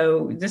alone.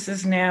 So this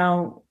is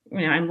now,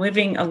 I'm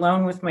living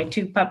alone with my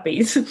two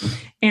puppies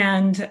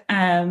and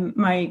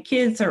my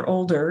kids are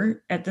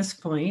older at this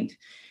point.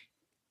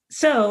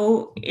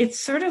 So it's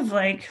sort of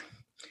like,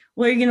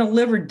 well, you're going to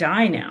live or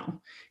die now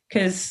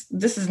because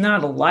this is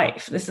not a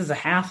life. This is a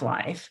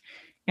half-life.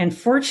 And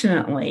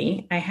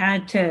fortunately, I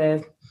had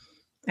to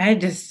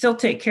still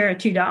take care of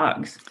two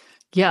dogs.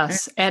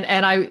 Yes.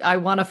 And I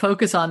want to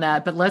focus on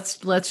that, but let's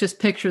just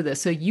picture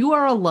this. So you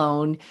are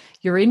alone,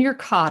 you're in your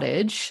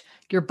cottage,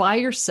 you're by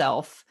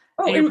yourself.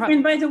 Oh,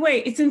 and by the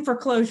way, it's in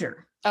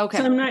foreclosure. Okay.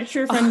 So I'm not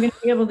sure if I'm going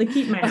to be able to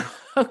keep my house.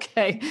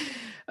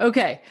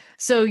 Okay.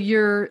 So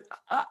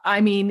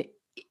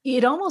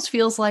it almost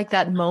feels like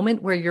that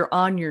moment where you're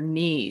on your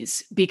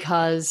knees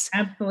because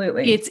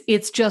absolutely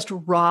it's just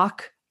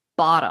rock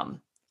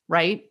bottom,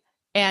 right?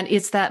 And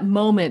it's that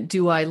moment,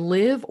 do I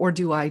live or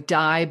do I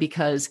die?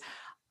 Because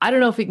I don't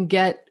know if it can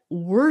get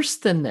worse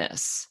than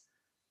this,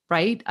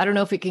 right? I don't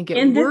know if it can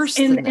get worse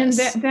than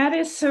this. And that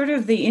is sort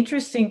of the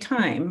interesting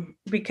time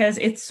because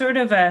it's sort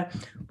of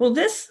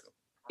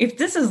if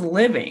this is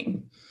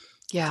living,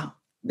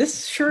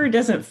 this sure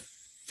doesn't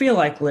feel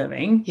like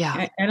living.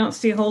 Yeah. I don't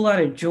see a whole lot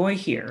of joy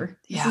here.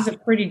 This is a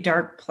pretty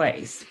dark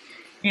place.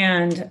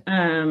 And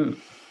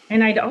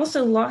I'd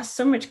also lost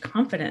so much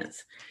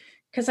confidence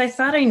because I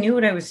thought I knew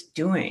what I was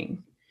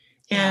doing.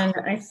 And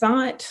I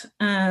thought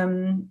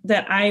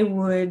that I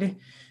would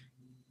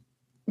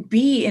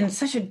be in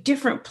such a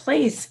different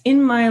place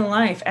in my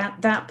life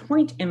at that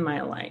point in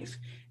my life.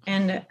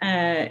 And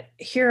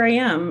here I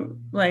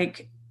am,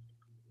 like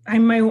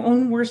I'm my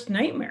own worst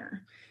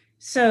nightmare.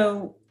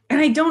 So, and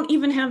I don't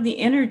even have the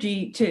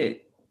energy to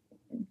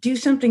do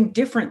something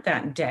different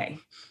that day.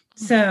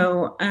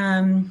 So,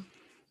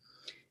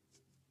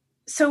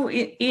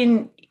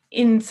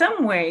 in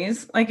some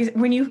ways, like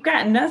when you've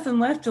got nothing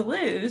left to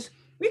lose,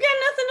 you got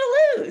nothing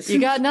to lose. You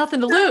got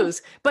nothing to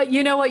lose. But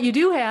you know what you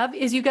do have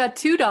is you got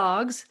two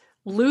dogs,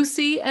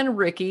 Lucy and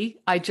Ricky.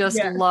 I just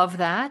love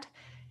that.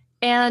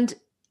 And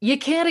you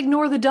can't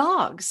ignore the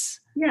dogs.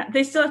 Yeah,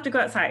 they still have to go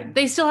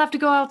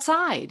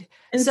outside.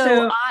 And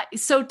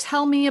so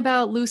tell me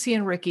about Lucy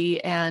and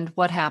Ricky and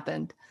what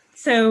happened.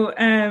 So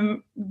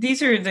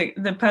these are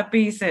the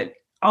puppies that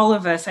all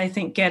of us, I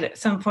think, get at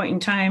some point in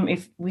time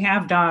if we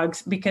have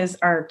dogs because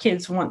our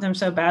kids want them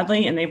so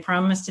badly and they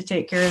promise to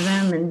take care of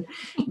them and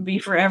be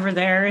forever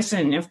theirs.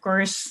 And of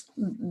course,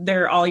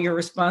 they're all your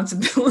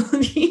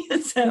responsibility.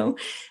 So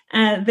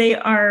they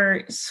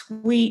are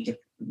sweet.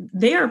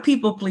 They are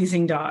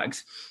people-pleasing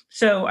dogs.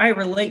 So I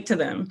relate to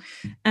them.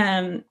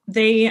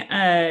 They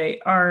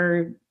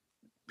are,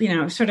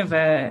 sort of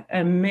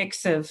a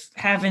mix of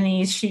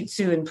Havanese, Shih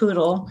Tzu, and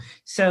Poodle.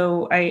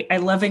 So I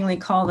lovingly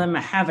call them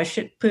a have a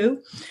shit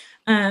poo.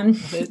 And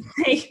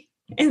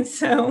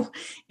so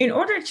in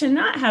order to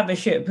not have a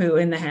shit poo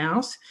in the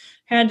house,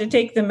 had to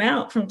take them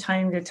out from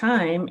time to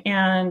time.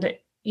 And,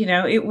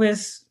 it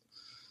was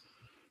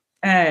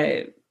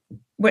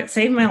what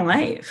saved my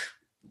life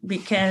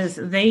because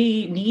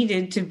they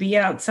needed to be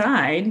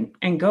outside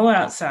and go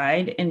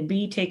outside and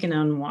be taken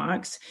on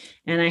walks.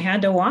 And I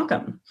had to walk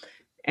them.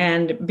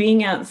 And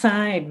being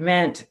outside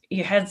meant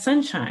you had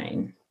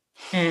sunshine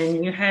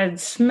and you had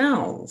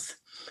smells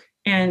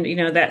and,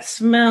 that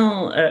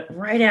smell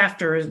right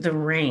after the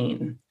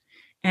rain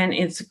and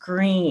it's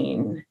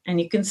green and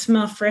you can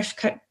smell fresh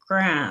cut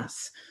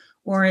grass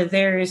or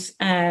there's,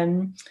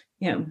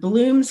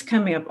 blooms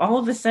coming up. All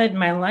of a sudden,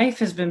 my life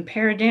has been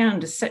pared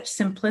down to such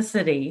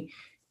simplicity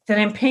that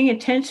I'm paying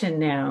attention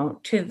now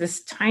to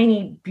this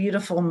tiny,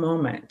 beautiful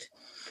moment.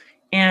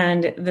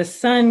 and the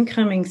sun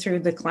coming through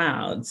the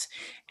clouds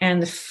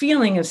and the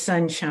feeling of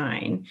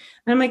sunshine.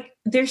 And I'm like,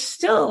 there's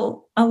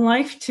still a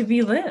life to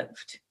be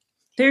lived.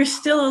 There's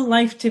still a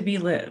life to be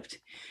lived.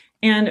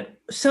 And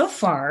so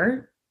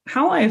far,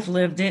 how I've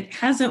lived it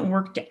hasn't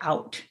worked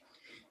out.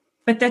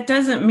 But that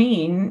doesn't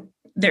mean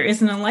there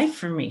isn't a life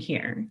for me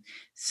here.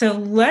 So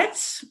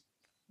let's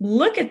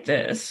look at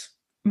this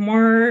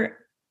more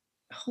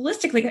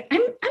holistically.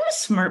 I'm a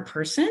smart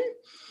person.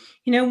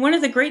 You know, one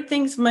of the great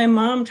things my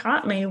mom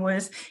taught me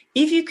was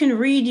if you can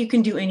read, you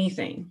can do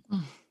anything.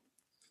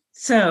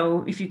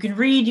 So if you can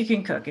read, you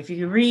can cook. If you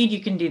can read, you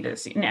can do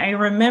this. And I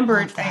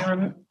remembered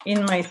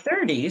in my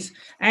 30s,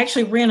 I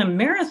actually ran a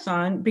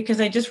marathon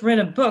because I just read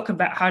a book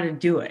about how to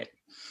do it.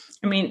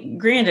 I mean,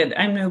 granted,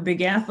 I'm no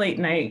big athlete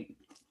and I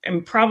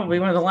am probably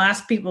one of the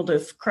last people to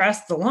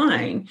cross the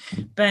line.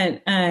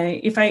 But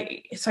I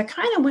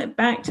kind of went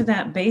back to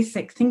that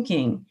basic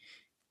thinking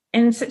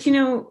and said, you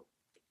know,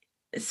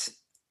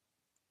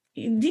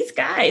 these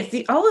guys,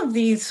 all of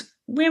these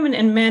women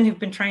and men who've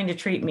been trying to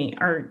treat me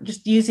are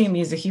just using me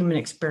as a human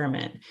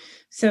experiment.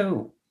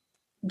 So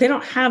they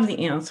don't have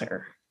the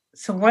answer.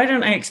 So why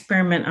don't I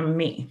experiment on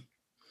me?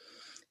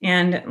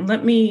 And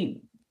let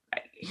me,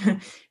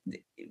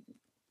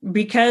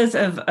 because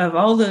of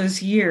all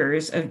those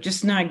years of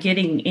just not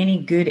getting any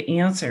good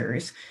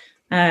answers,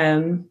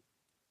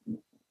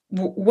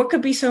 what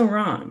could be so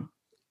wrong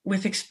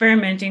with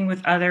experimenting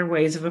with other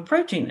ways of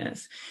approaching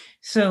this?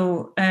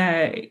 So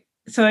I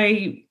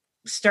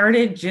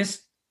started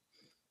just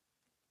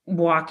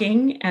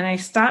walking, and I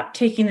stopped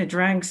taking the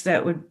drugs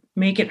that would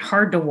make it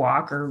hard to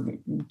walk or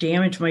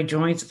damage my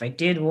joints if I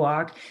did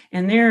walk.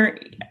 And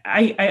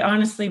I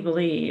honestly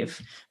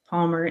believe,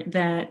 Palmer,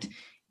 that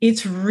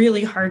it's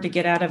really hard to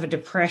get out of a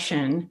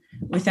depression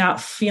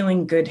without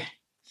feeling good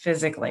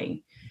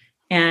physically.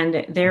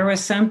 And there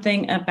was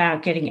something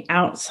about getting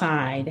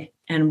outside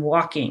and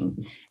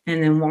walking,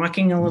 and then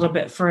walking a little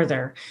bit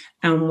further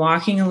and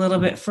walking a little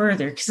bit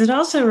further, because it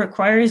also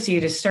requires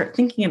you to start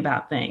thinking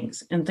about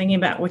things and thinking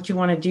about what you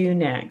want to do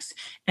next,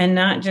 and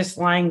not just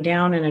lying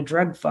down in a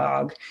drug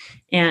fog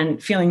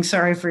and feeling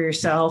sorry for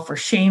yourself or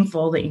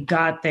shameful that you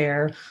got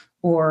there,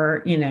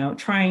 or, you know,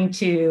 trying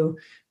to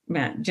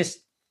just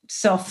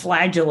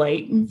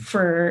self-flagellate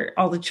for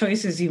all the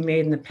choices you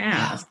made in the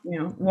past. You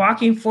know,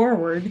 walking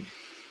forward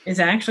is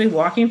actually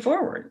walking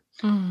forward.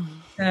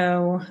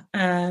 So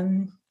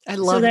I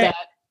love that.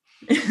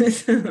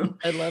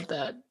 I love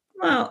that.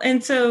 Well,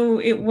 and so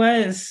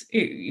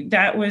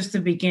that was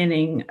the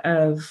beginning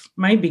of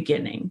my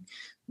beginning,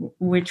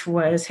 which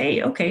was,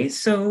 hey, okay,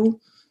 so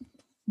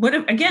what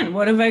have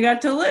I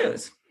got to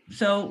lose?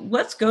 So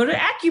let's go to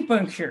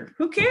acupuncture.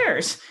 Who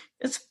cares?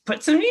 Let's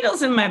put some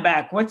needles in my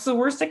back. What's the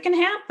worst that can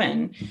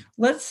happen?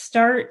 Let's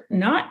start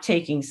not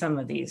taking some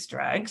of these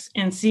drugs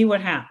and see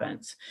what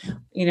happens.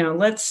 You know,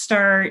 let's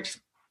start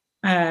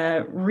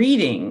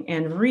reading.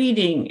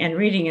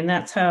 And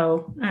that's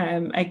how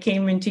I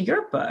came into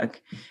your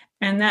book.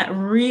 And that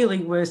really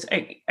was,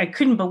 I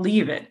couldn't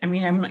believe it. I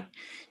mean, I'm like,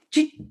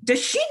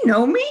 does she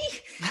know me?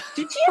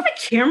 Did she have a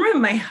camera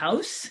in my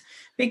house?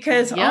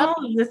 Because all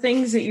of the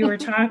things that you were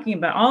talking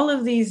about, all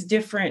of these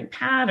different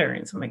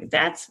patterns, I'm like,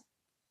 that's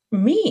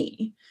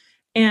me.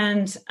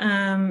 And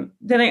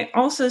then I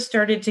also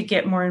started to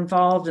get more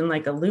involved in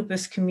like a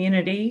lupus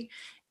community.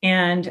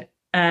 And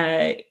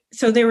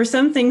so there were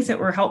some things that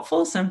were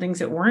helpful, some things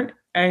that weren't.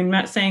 I'm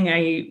not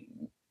saying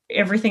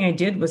everything I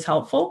did was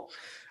helpful.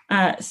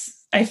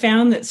 I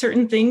found that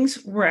certain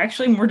things were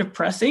actually more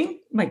depressing,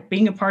 like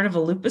being a part of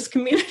a lupus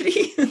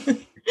community.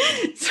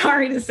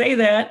 Sorry to say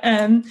that.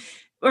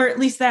 Or at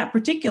least that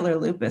particular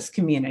lupus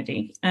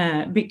community,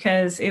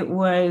 because it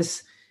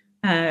was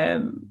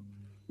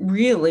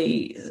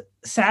really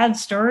sad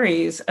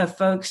stories of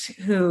folks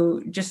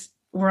who just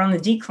were on the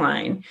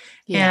decline.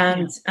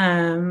 Yeah.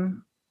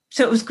 And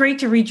so it was great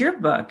to read your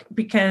book,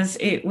 because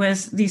it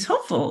was these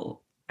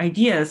hopeful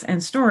ideas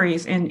and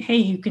stories, and hey,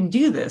 you can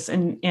do this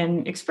and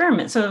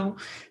experiment. So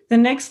the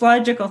next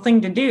logical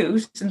thing to do,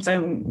 since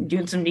I'm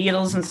doing some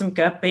needles and some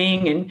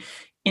cupping and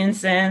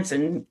incense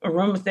and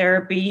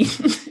aromatherapy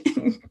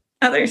and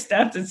other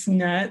stuff that's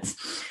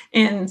nuts,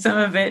 and some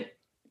of it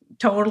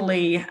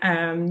totally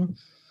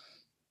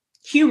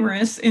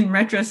humorous in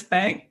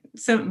retrospect,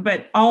 so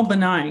but all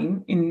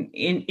benign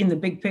in the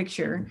big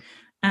picture.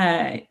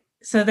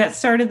 So that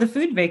started the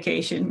food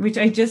vacation, which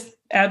I just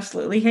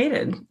absolutely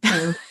hated.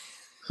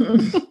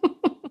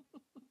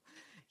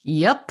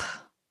 Yep.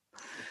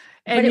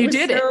 And you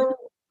did it,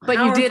 but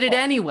you did it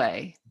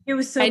anyway. It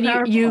was so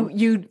powerful. And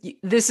you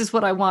this is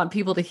what I want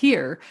people to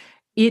hear.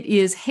 It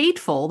is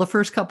hateful the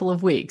first couple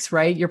of weeks,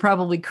 right? You're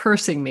probably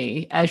cursing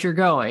me as you're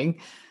going.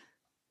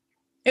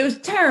 It was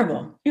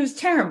terrible. It was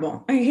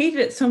terrible. I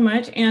hated it so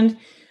much. And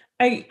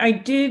I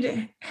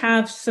did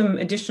have some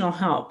additional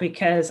help,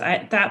 because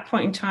at that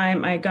point in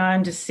time, I had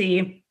gone to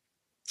see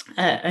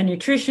a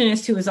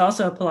nutritionist who was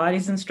also a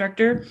Pilates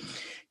instructor.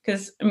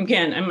 Because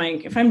again, I'm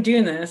like, if I'm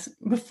doing this,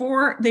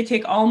 before they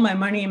take all my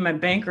money in my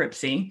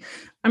bankruptcy,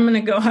 I'm going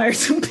to go hire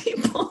some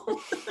people.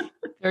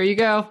 There you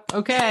go.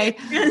 Okay.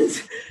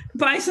 And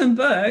buy some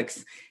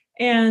books.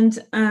 And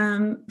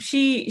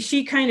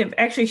she kind of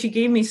actually she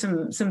gave me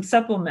some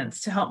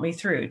supplements to help me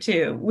through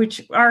too,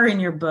 which are in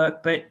your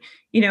book. But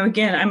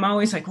again, I'm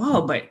always like,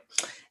 whoa, but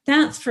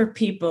that's for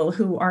people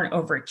who aren't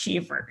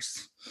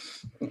overachievers.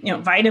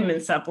 Vitamin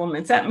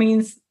supplements, that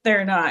means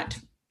they're not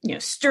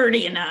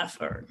sturdy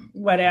enough or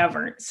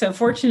whatever. So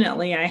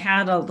fortunately, I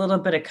had a little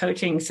bit of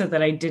coaching so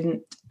that I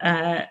didn't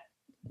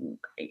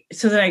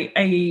so that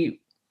I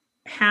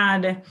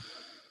had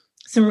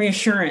some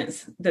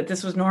reassurance that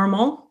this was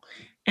normal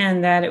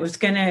and that it was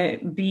going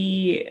to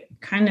be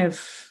kind of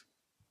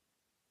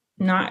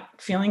not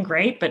feeling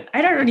great, but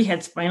I'd already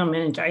had spinal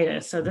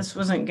meningitis, so this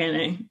wasn't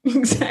going to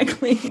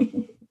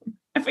exactly.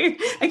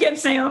 I kept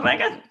saying, if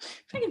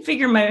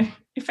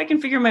I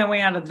can figure my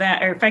way out of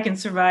that, or if I can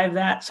survive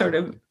that sort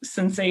of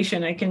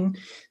sensation, I can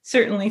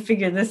certainly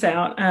figure this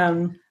out.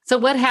 So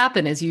what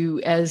happened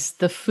as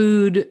the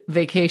food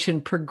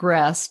vacation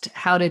progressed?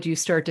 How did you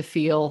start to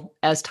feel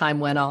as time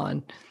went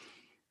on?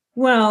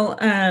 Well,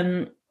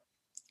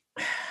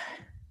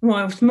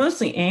 I was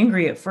mostly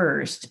angry at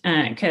first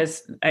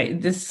because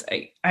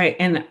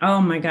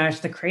oh my gosh,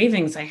 the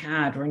cravings I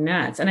had were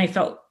nuts. And I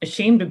felt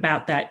ashamed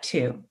about that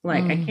too.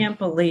 Like, I can't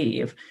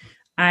believe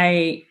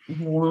I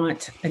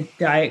want a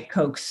Diet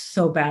Coke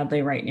so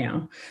badly right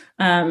now.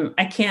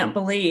 I can't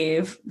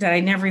believe that I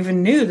never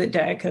even knew that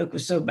Diet Coke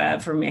was so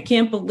bad for me. I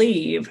can't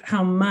believe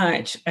how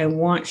much I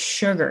want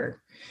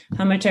sugar,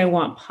 how much I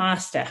want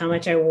pasta, how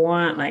much I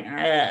want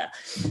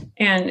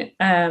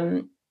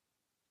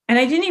and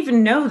I didn't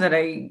even know that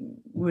I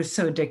was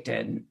so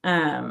addicted.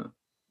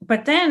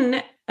 But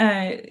then,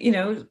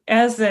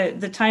 as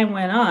the time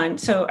went on,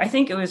 so I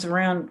think it was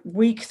around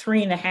week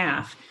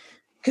 3.5,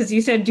 because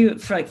you said do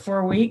it for like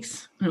 4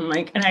 weeks.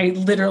 And I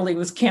literally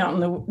was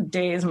counting the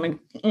days. I'm like,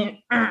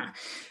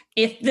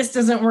 if this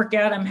doesn't work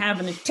out, I'm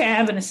having a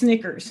tab and a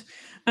Snickers.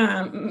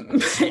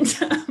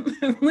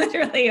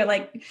 Literally,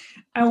 like,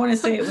 I want to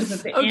say it was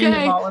at the end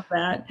of all of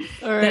that,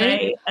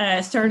 that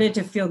I started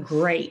to feel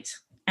great.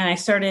 And I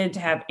started to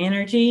have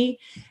energy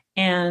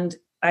and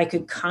I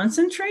could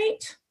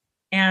concentrate.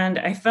 And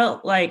I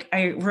felt like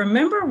I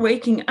remember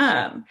waking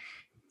up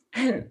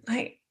and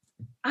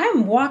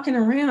I'm walking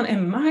around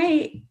and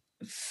my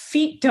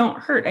feet don't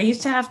hurt. I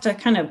used to have to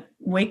kind of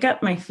wake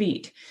up my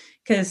feet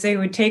because they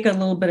would take a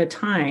little bit of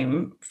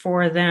time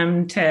for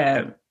them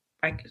to,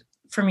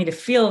 for me to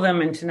feel them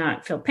and to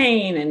not feel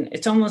pain. And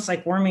it's almost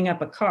like warming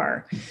up a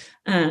car.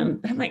 I'm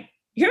like,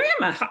 here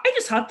I am. I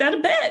just hopped out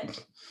of bed.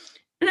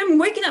 And I'm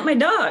waking up my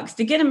dogs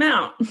to get them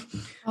out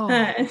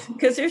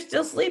because they're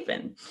still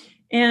sleeping.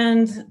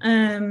 And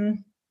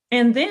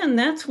then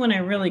that's when I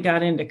really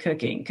got into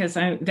cooking, because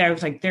I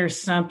was like, there's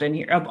something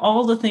here. Of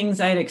all the things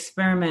I'd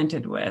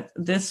experimented with,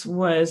 this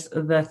was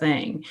the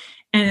thing.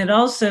 And it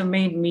also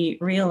made me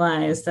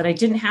realize that I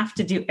didn't have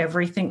to do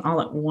everything all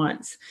at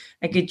once.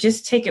 I could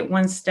just take it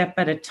one step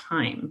at a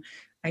time.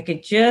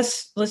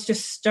 Let's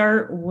just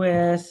start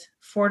with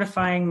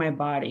fortifying my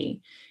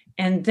body.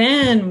 And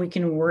then we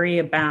can worry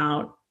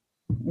about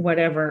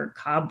whatever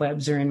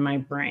cobwebs are in my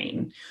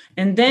brain.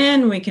 And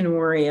then we can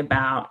worry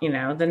about,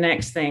 the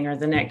next thing or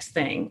the next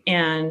thing.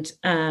 And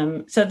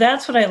so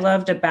that's what I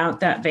loved about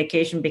that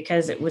vacation,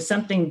 because it was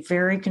something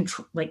very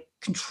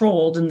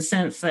controlled in the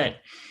sense that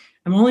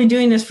I'm only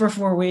doing this for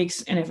 4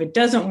 weeks. And if it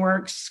doesn't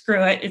work,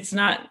 screw it. It's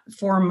not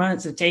 4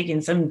 months of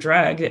taking some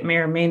drug that may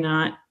or may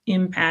not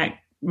impact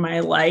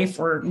my life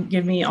or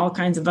give me all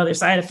kinds of other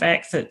side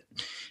effects that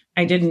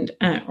I didn't,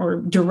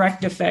 or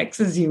direct effects,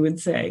 as you would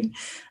say.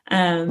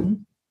 It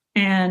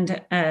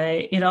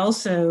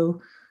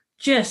also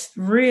just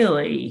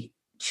really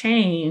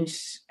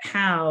changed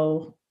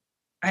how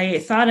I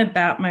thought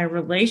about my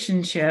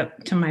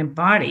relationship to my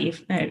body.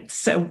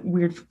 It's a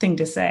weird thing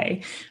to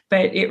say,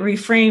 but it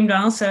reframed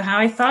also how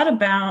I thought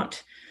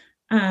about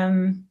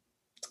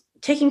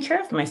taking care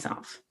of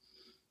myself.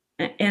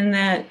 And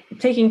that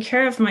taking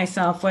care of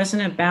myself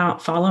wasn't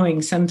about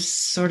following some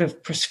sort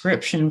of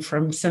prescription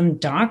from some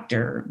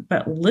doctor,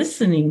 but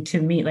listening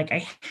to me. Like,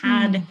 I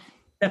had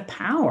the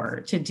power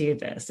to do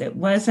this. It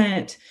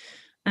wasn't,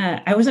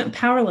 I wasn't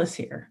powerless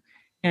here,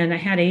 and I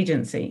had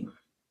agency.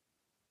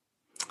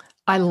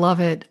 I love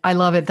it. I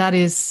love it. That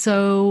is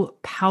so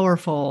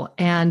powerful.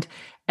 And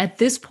at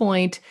this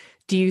point,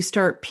 do you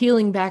start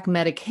peeling back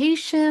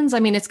medications?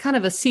 I mean, it's kind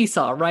of a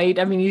seesaw, right?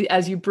 I mean,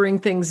 as you bring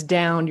things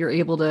down, you're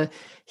able to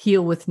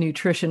heal with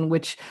nutrition,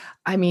 which,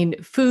 I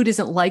mean, food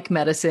isn't like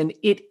medicine.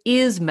 It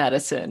is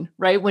medicine,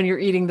 right? When you're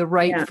eating the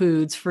right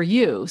foods for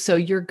you. So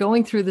you're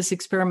going through this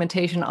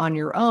experimentation on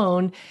your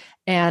own.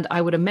 And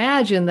I would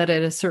imagine that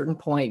at a certain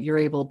point, you're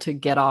able to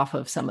get off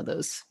of some of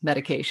those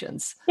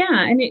medications.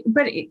 Yeah.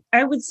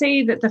 I would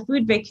say that the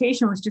food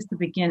vacation was just the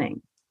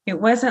beginning. It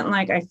wasn't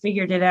like I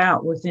figured it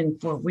out within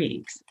 4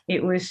 weeks.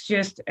 It was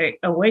just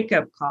a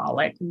wake-up call,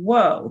 like,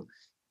 whoa,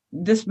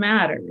 this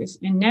matters.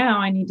 And now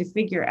I need to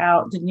figure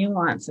out the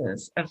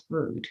nuances of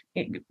food.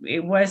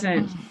 It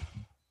wasn't,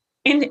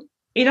 and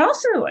it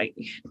also, it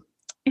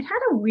had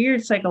a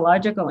weird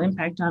psychological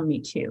impact on me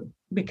too,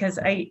 because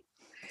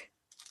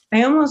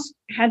I almost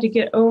had to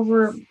get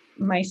over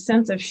my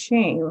sense of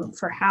shame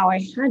for how I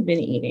had been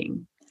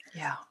eating.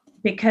 Yeah.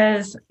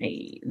 Because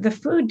the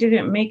food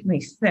didn't make me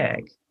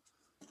sick,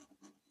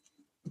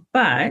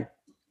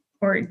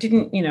 or it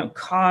didn't,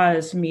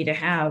 cause me to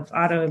have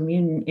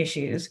autoimmune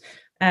issues.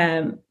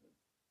 Um,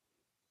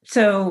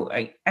 so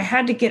I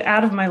had to get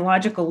out of my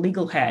logical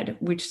legal head,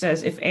 which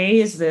says if A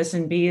is this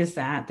and B is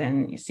that,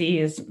 then C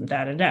is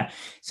da da da.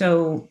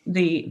 So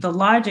the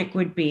logic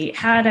would be,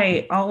 had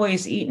I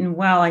always eaten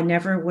well, I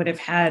never would have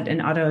had an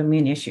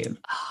autoimmune issue.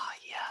 Ah,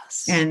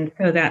 yes. And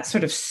so that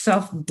sort of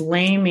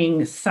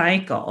self-blaming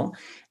cycle.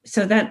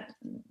 So that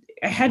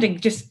I had to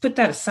just put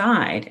that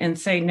aside and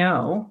say,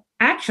 no,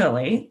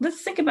 actually,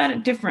 let's think about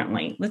it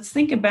differently. Let's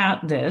think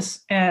about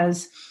this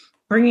as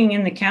bringing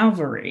in the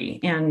cavalry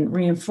and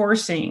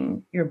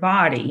reinforcing your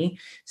body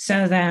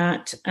so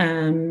that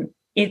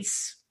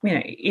it's,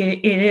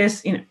 it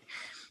is,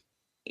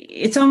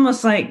 it's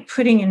almost like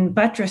putting in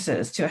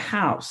buttresses to a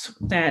house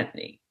that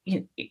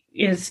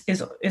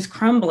is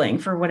crumbling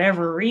for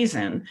whatever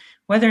reason.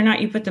 Whether or not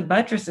you put the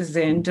buttresses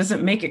in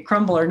doesn't make it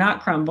crumble or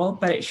not crumble,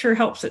 but it sure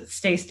helps it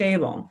stay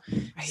stable.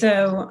 Right.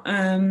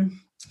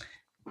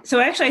 So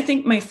actually, I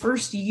think my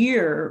first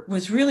year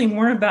was really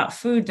more about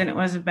food than it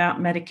was about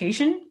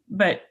medication,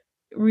 but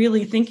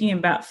really thinking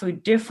about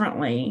food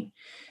differently.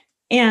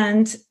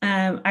 And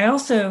I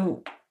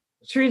also,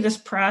 through this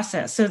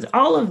process, so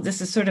all of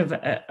this is sort of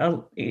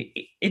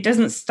it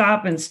doesn't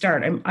stop and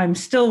start. I'm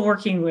still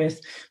working with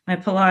my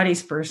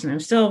Pilates person. I'm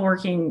still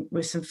working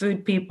with some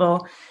food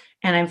people,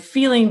 and I'm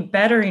feeling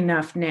better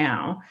enough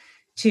now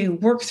to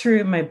work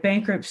through my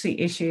bankruptcy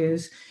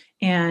issues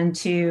and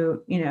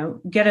to,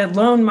 get a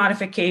loan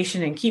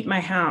modification and keep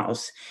my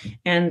house,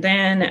 and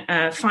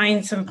then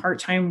find some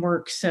part-time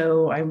work.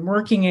 So I'm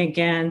working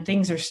again.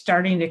 Things are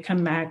starting to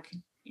come back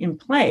in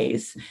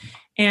place,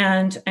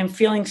 and I'm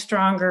feeling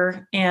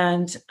stronger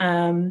and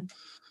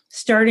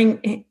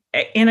starting.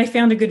 And I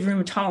found a good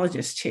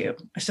rheumatologist too,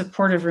 a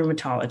supportive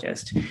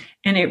rheumatologist.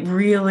 And it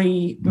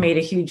really made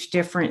a huge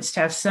difference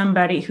to have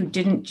somebody who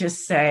didn't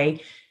just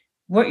say,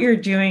 what you're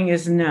doing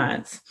is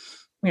nuts.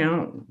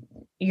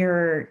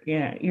 Your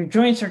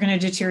joints are going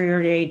to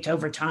deteriorate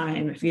over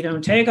time if you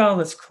don't take all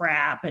this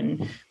crap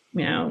and,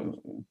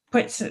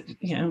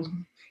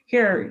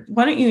 here,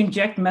 why don't you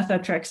inject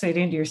methotrexate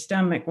into your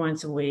stomach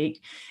once a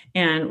week?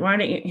 And why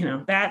don't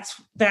you,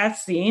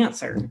 that's the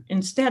answer.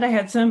 Instead, I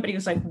had somebody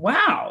who's like,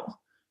 wow,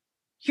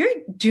 you're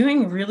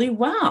doing really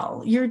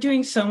well. You're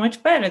doing so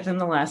much better than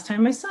the last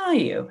time I saw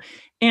you.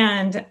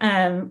 And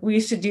we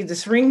used to do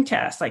this ring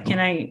test. Like, can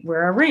I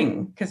wear a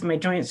ring? Because my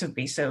joints would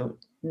be so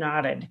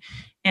knotted.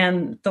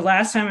 And the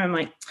last time I'm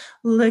like,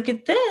 look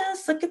at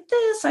this, I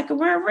could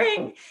wear a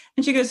ring.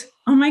 And she goes,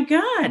 oh my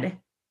God,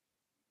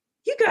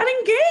 you got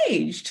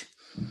engaged.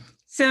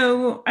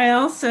 So I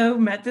also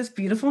met this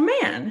beautiful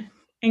man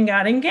and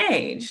got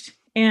engaged.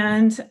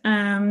 And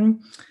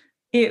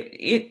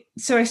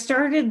so I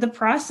started the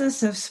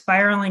process of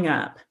spiraling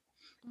up.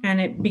 And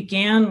it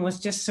began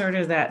with just sort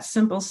of that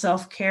simple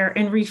self-care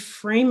and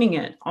reframing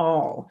it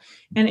all.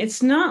 And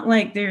it's not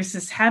like there's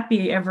this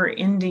happy ever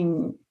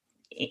ending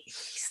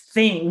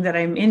thing that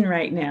I'm in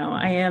right now.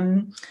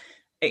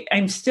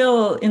 I'm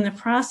still in the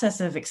process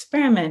of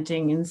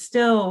experimenting and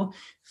still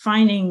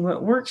finding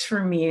what works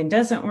for me and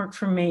doesn't work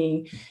for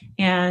me.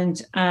 And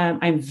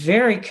I'm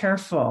very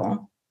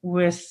careful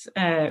with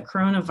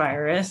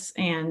coronavirus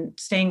and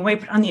staying away.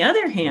 But on the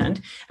other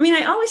hand,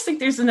 I always think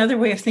there's another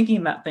way of thinking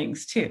about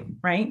things too,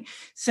 right?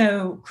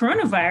 So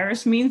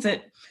coronavirus means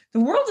that the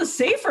world is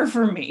safer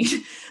for me.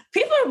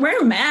 People are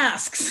wearing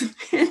masks,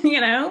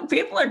 and,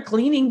 people are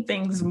cleaning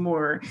things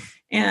more.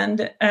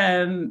 And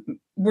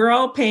we're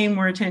all paying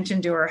more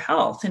attention to our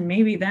health. And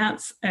maybe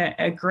that's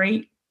a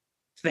great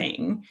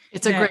thing.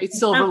 It's a great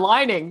silver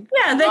lining.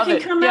 Yeah, that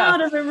can come out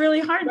of a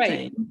really hard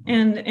thing.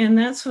 And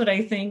that's what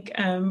I think,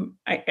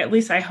 at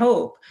least I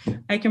hope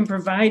I can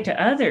provide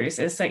to others,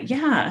 is that,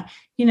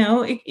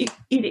 it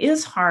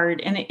is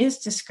hard and it is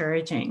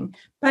discouraging,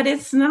 but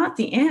it's not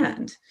the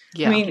end.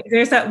 Yeah.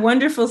 There's that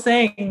wonderful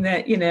saying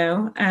that,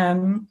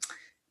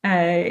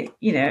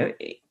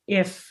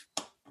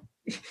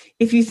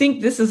 if you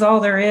think this is all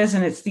there is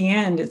and it's the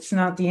end, it's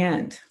not the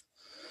end.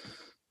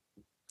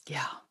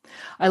 Yeah.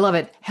 I love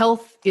it.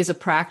 Health is a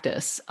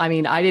practice. I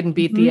didn't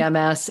beat the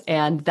MS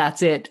and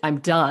that's it. I'm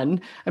done.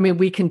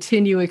 We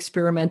continue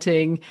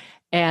experimenting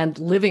and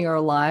living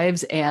our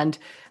lives and,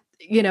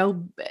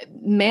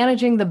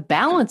 managing the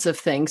balance of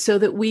things so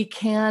that we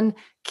can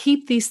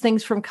keep these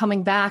things from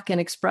coming back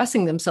and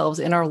expressing themselves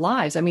in our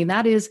lives.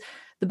 That is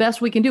the best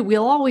we can do.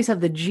 We'll always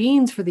have the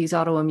genes for these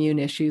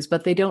autoimmune issues,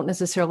 but they don't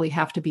necessarily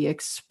have to be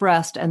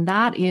expressed. And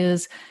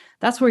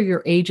that's where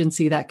your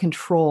agency, that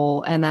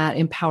control and that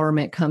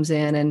empowerment comes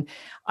in. And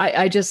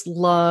I just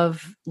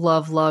love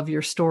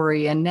your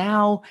story. And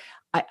now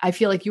I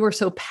feel like you are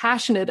so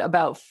passionate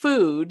about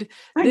food.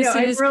 This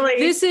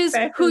is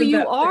who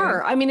you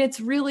are.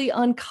 It's really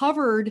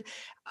uncovered.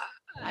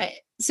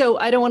 So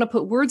I don't want to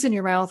put words in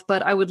your mouth,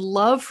 but I would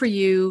love for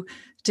you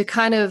to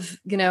kind of,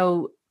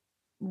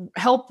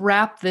 help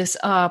wrap this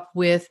up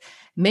with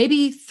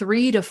maybe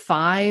 3 to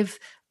 5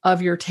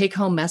 of your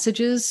take-home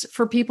messages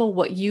for people,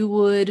 what you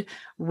would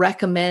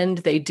recommend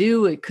they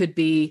do. It could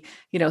be,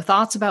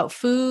 thoughts about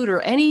food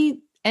or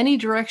any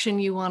direction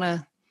you want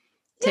to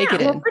take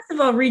it well, in. first of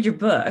all, read your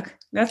book.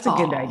 That's a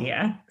good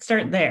idea.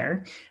 Start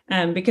there,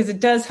 because it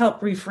does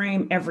help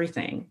reframe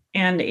everything.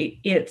 And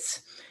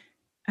it's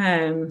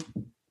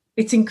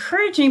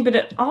encouraging, but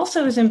it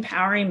also is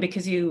empowering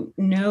because you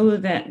know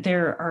that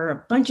there are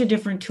a bunch of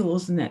different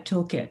tools in that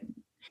toolkit.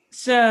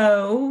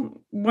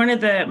 So one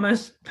of the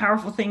most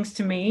powerful things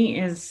to me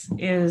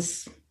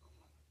is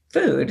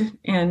food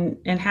and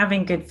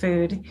having good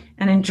food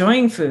and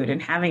enjoying food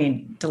and having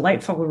a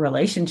delightful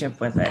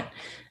relationship with it.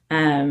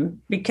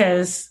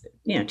 Because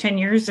 10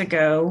 years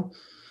ago,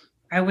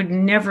 I would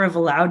never have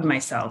allowed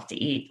myself to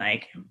eat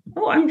like,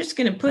 I'm just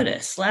going to put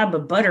a slab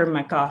of butter in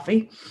my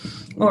coffee,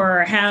 or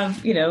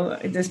have,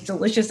 this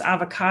delicious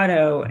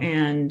avocado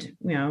and,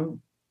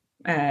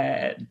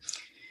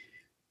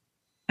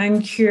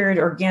 uncured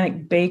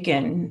organic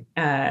bacon,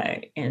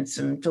 and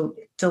some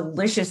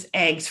delicious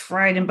eggs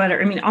fried in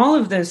butter. I mean, all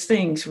of those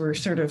things were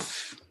sort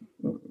of,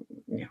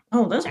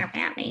 those are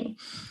fattening.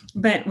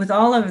 But with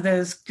all of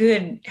those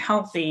good,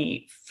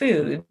 healthy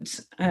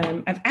foods,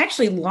 I've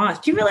actually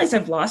lost. Do you realize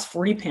I've lost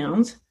 40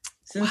 pounds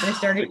since I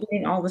started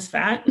eating all this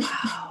fat?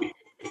 Wow.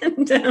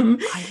 And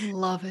I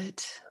love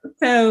it.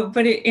 So,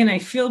 and I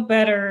feel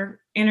better,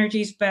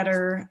 energy's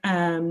better,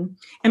 and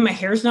my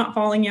hair's not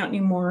falling out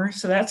anymore.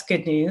 So that's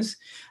good news.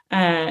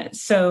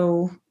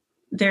 So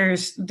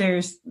there's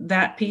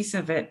that piece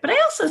of it. But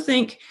I also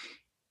think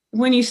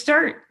when you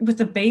start with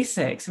the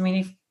basics, I mean,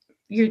 if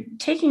you're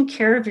taking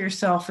care of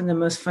yourself in the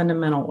most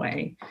fundamental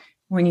way,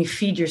 when you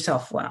feed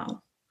yourself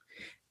well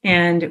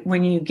and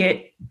when you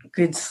get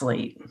good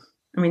sleep.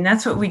 I mean,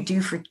 that's what we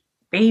do for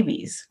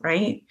babies,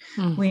 right?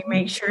 Mm-hmm. We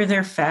make sure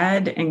they're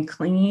fed and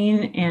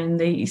clean and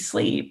they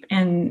sleep,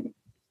 and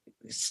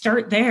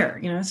start there,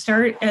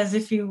 start as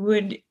if you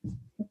would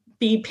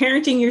be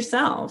parenting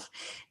yourself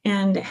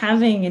and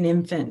having an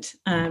infant,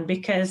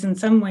 because in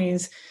some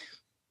ways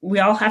we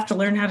all have to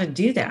learn how to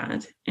do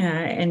that.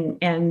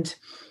 And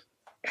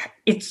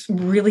it's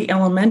really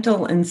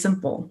elemental and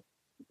simple.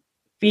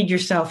 Feed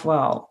yourself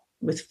well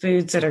with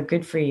foods that are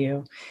good for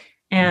you.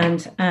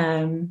 And,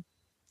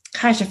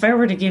 if I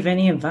were to give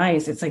any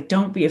advice, it's like,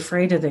 don't be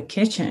afraid of the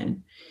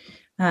kitchen,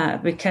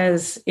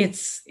 because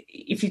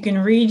if you can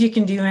read, you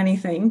can do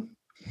anything.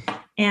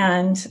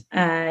 And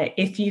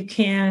if you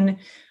can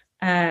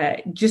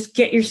just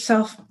get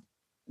yourself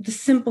the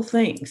simple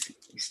things,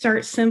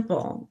 start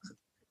simple,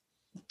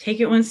 take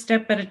it one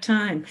step at a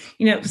time.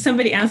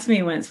 Somebody asked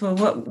me once, well,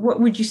 what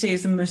would you say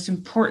is the most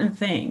important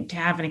thing to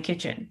have in a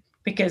kitchen?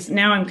 Because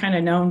now I'm kind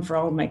of known for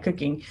all of my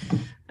cooking.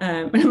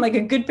 And I'm like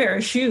a good pair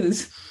of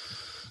shoes,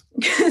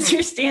 because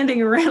you're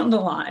standing around a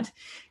lot.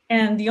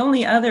 And the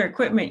only other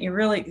equipment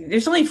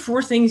there's only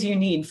 4 things you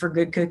need for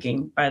good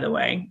cooking, by the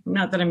way.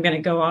 Not that I'm going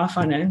to go off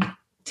on a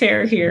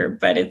tear here,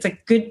 but it's a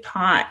good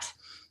pot,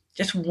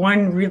 just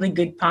one really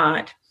good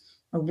pot,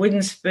 a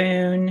wooden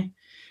spoon,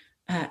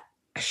 a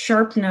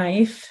sharp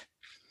knife,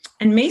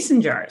 and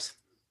mason jars.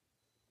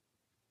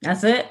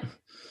 That's it.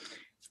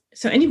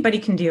 So anybody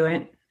can do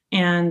it.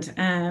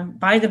 And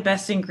buy the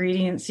best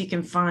ingredients you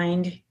can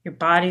find. Your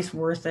body's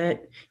worth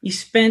it. You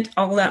spent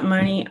all that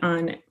money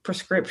on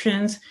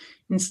prescriptions.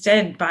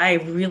 Instead, buy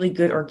really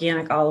good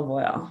organic olive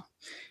oil.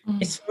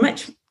 It's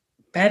much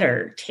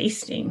better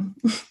tasting,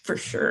 for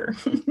sure.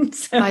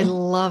 So. I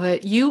love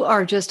it. You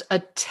are just a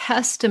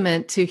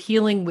testament to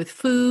healing with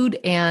food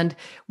and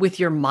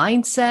with your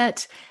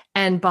mindset.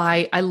 And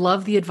I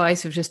love the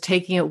advice of just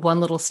taking it one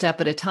little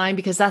step at a time,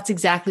 because that's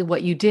exactly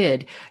what you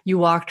did. You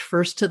walked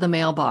first to the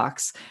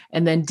mailbox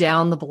and then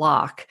down the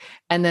block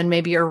and then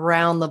maybe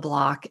around the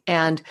block.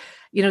 And,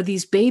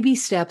 these baby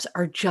steps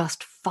are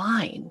just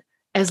fine,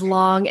 as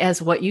long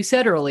as what you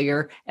said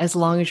earlier, as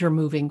long as you're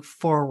moving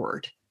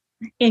forward.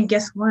 And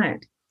guess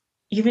what?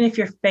 Even if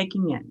you're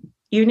faking it,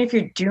 even if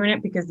you're doing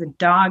it because the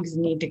dogs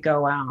need to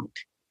go out,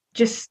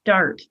 just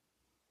start.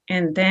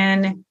 And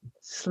then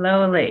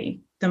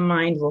slowly, the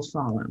mind will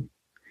follow,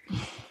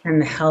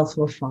 and the health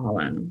will follow,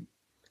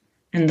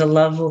 and the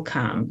love will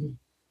come,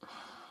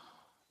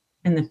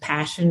 and the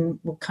passion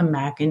will come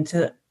back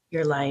into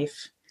your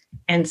life.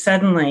 And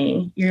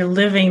suddenly you're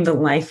living the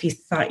life you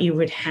thought you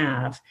would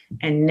have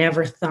and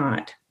never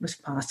thought was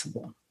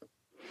possible.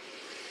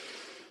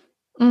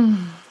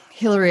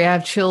 Hillery, I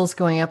have chills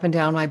going up and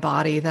down my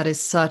body. That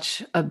is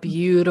such a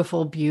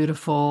beautiful,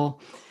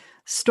 beautiful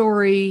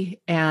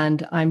story.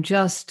 And I'm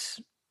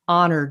just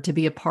honored to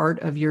be a part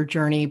of your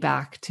journey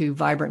back to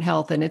vibrant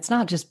health. And it's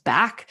not just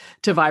back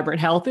to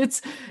vibrant health,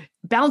 it's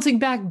bouncing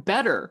back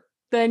better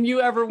than you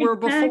ever were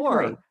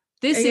before.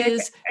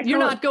 You're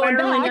not going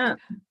back,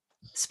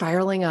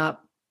 spiraling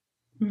up.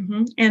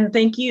 Mm-hmm. And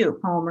thank you,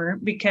 Palmer,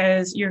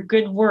 because your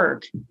good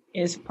work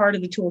is part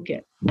of the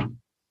toolkit.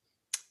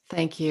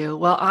 Thank you.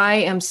 Well, I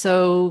am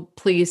so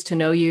pleased to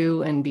know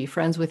you and be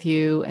friends with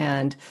you.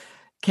 And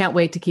Can't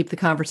wait to keep the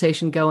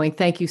conversation going.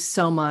 Thank you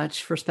so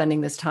much for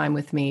spending this time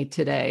with me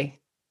today.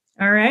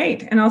 All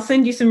right. And I'll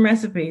send you some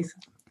recipes.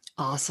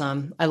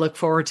 Awesome. I look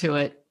forward to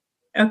it.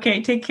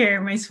 Okay. Take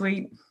care, my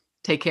sweet.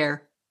 Take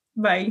care.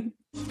 Bye.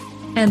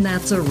 And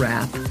that's a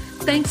wrap.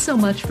 Thanks so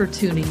much for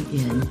tuning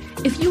in.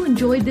 If you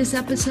enjoyed this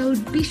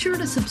episode, be sure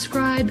to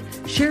subscribe,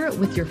 share it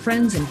with your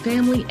friends and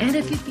family, and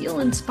if you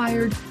feel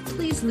inspired,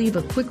 please leave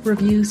a quick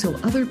review so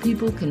other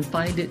people can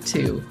find it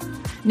too.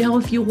 Now,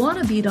 if you want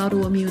to beat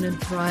autoimmune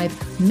and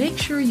thrive, make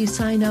sure you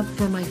sign up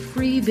for my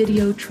free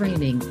video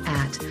training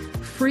at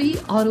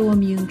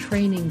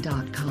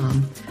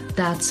freeautoimmunetraining.com.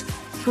 That's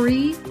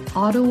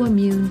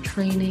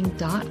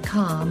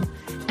freeautoimmunetraining.com,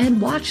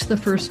 and watch the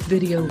first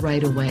video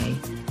right away.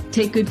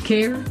 Take good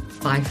care.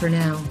 Bye for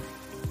now.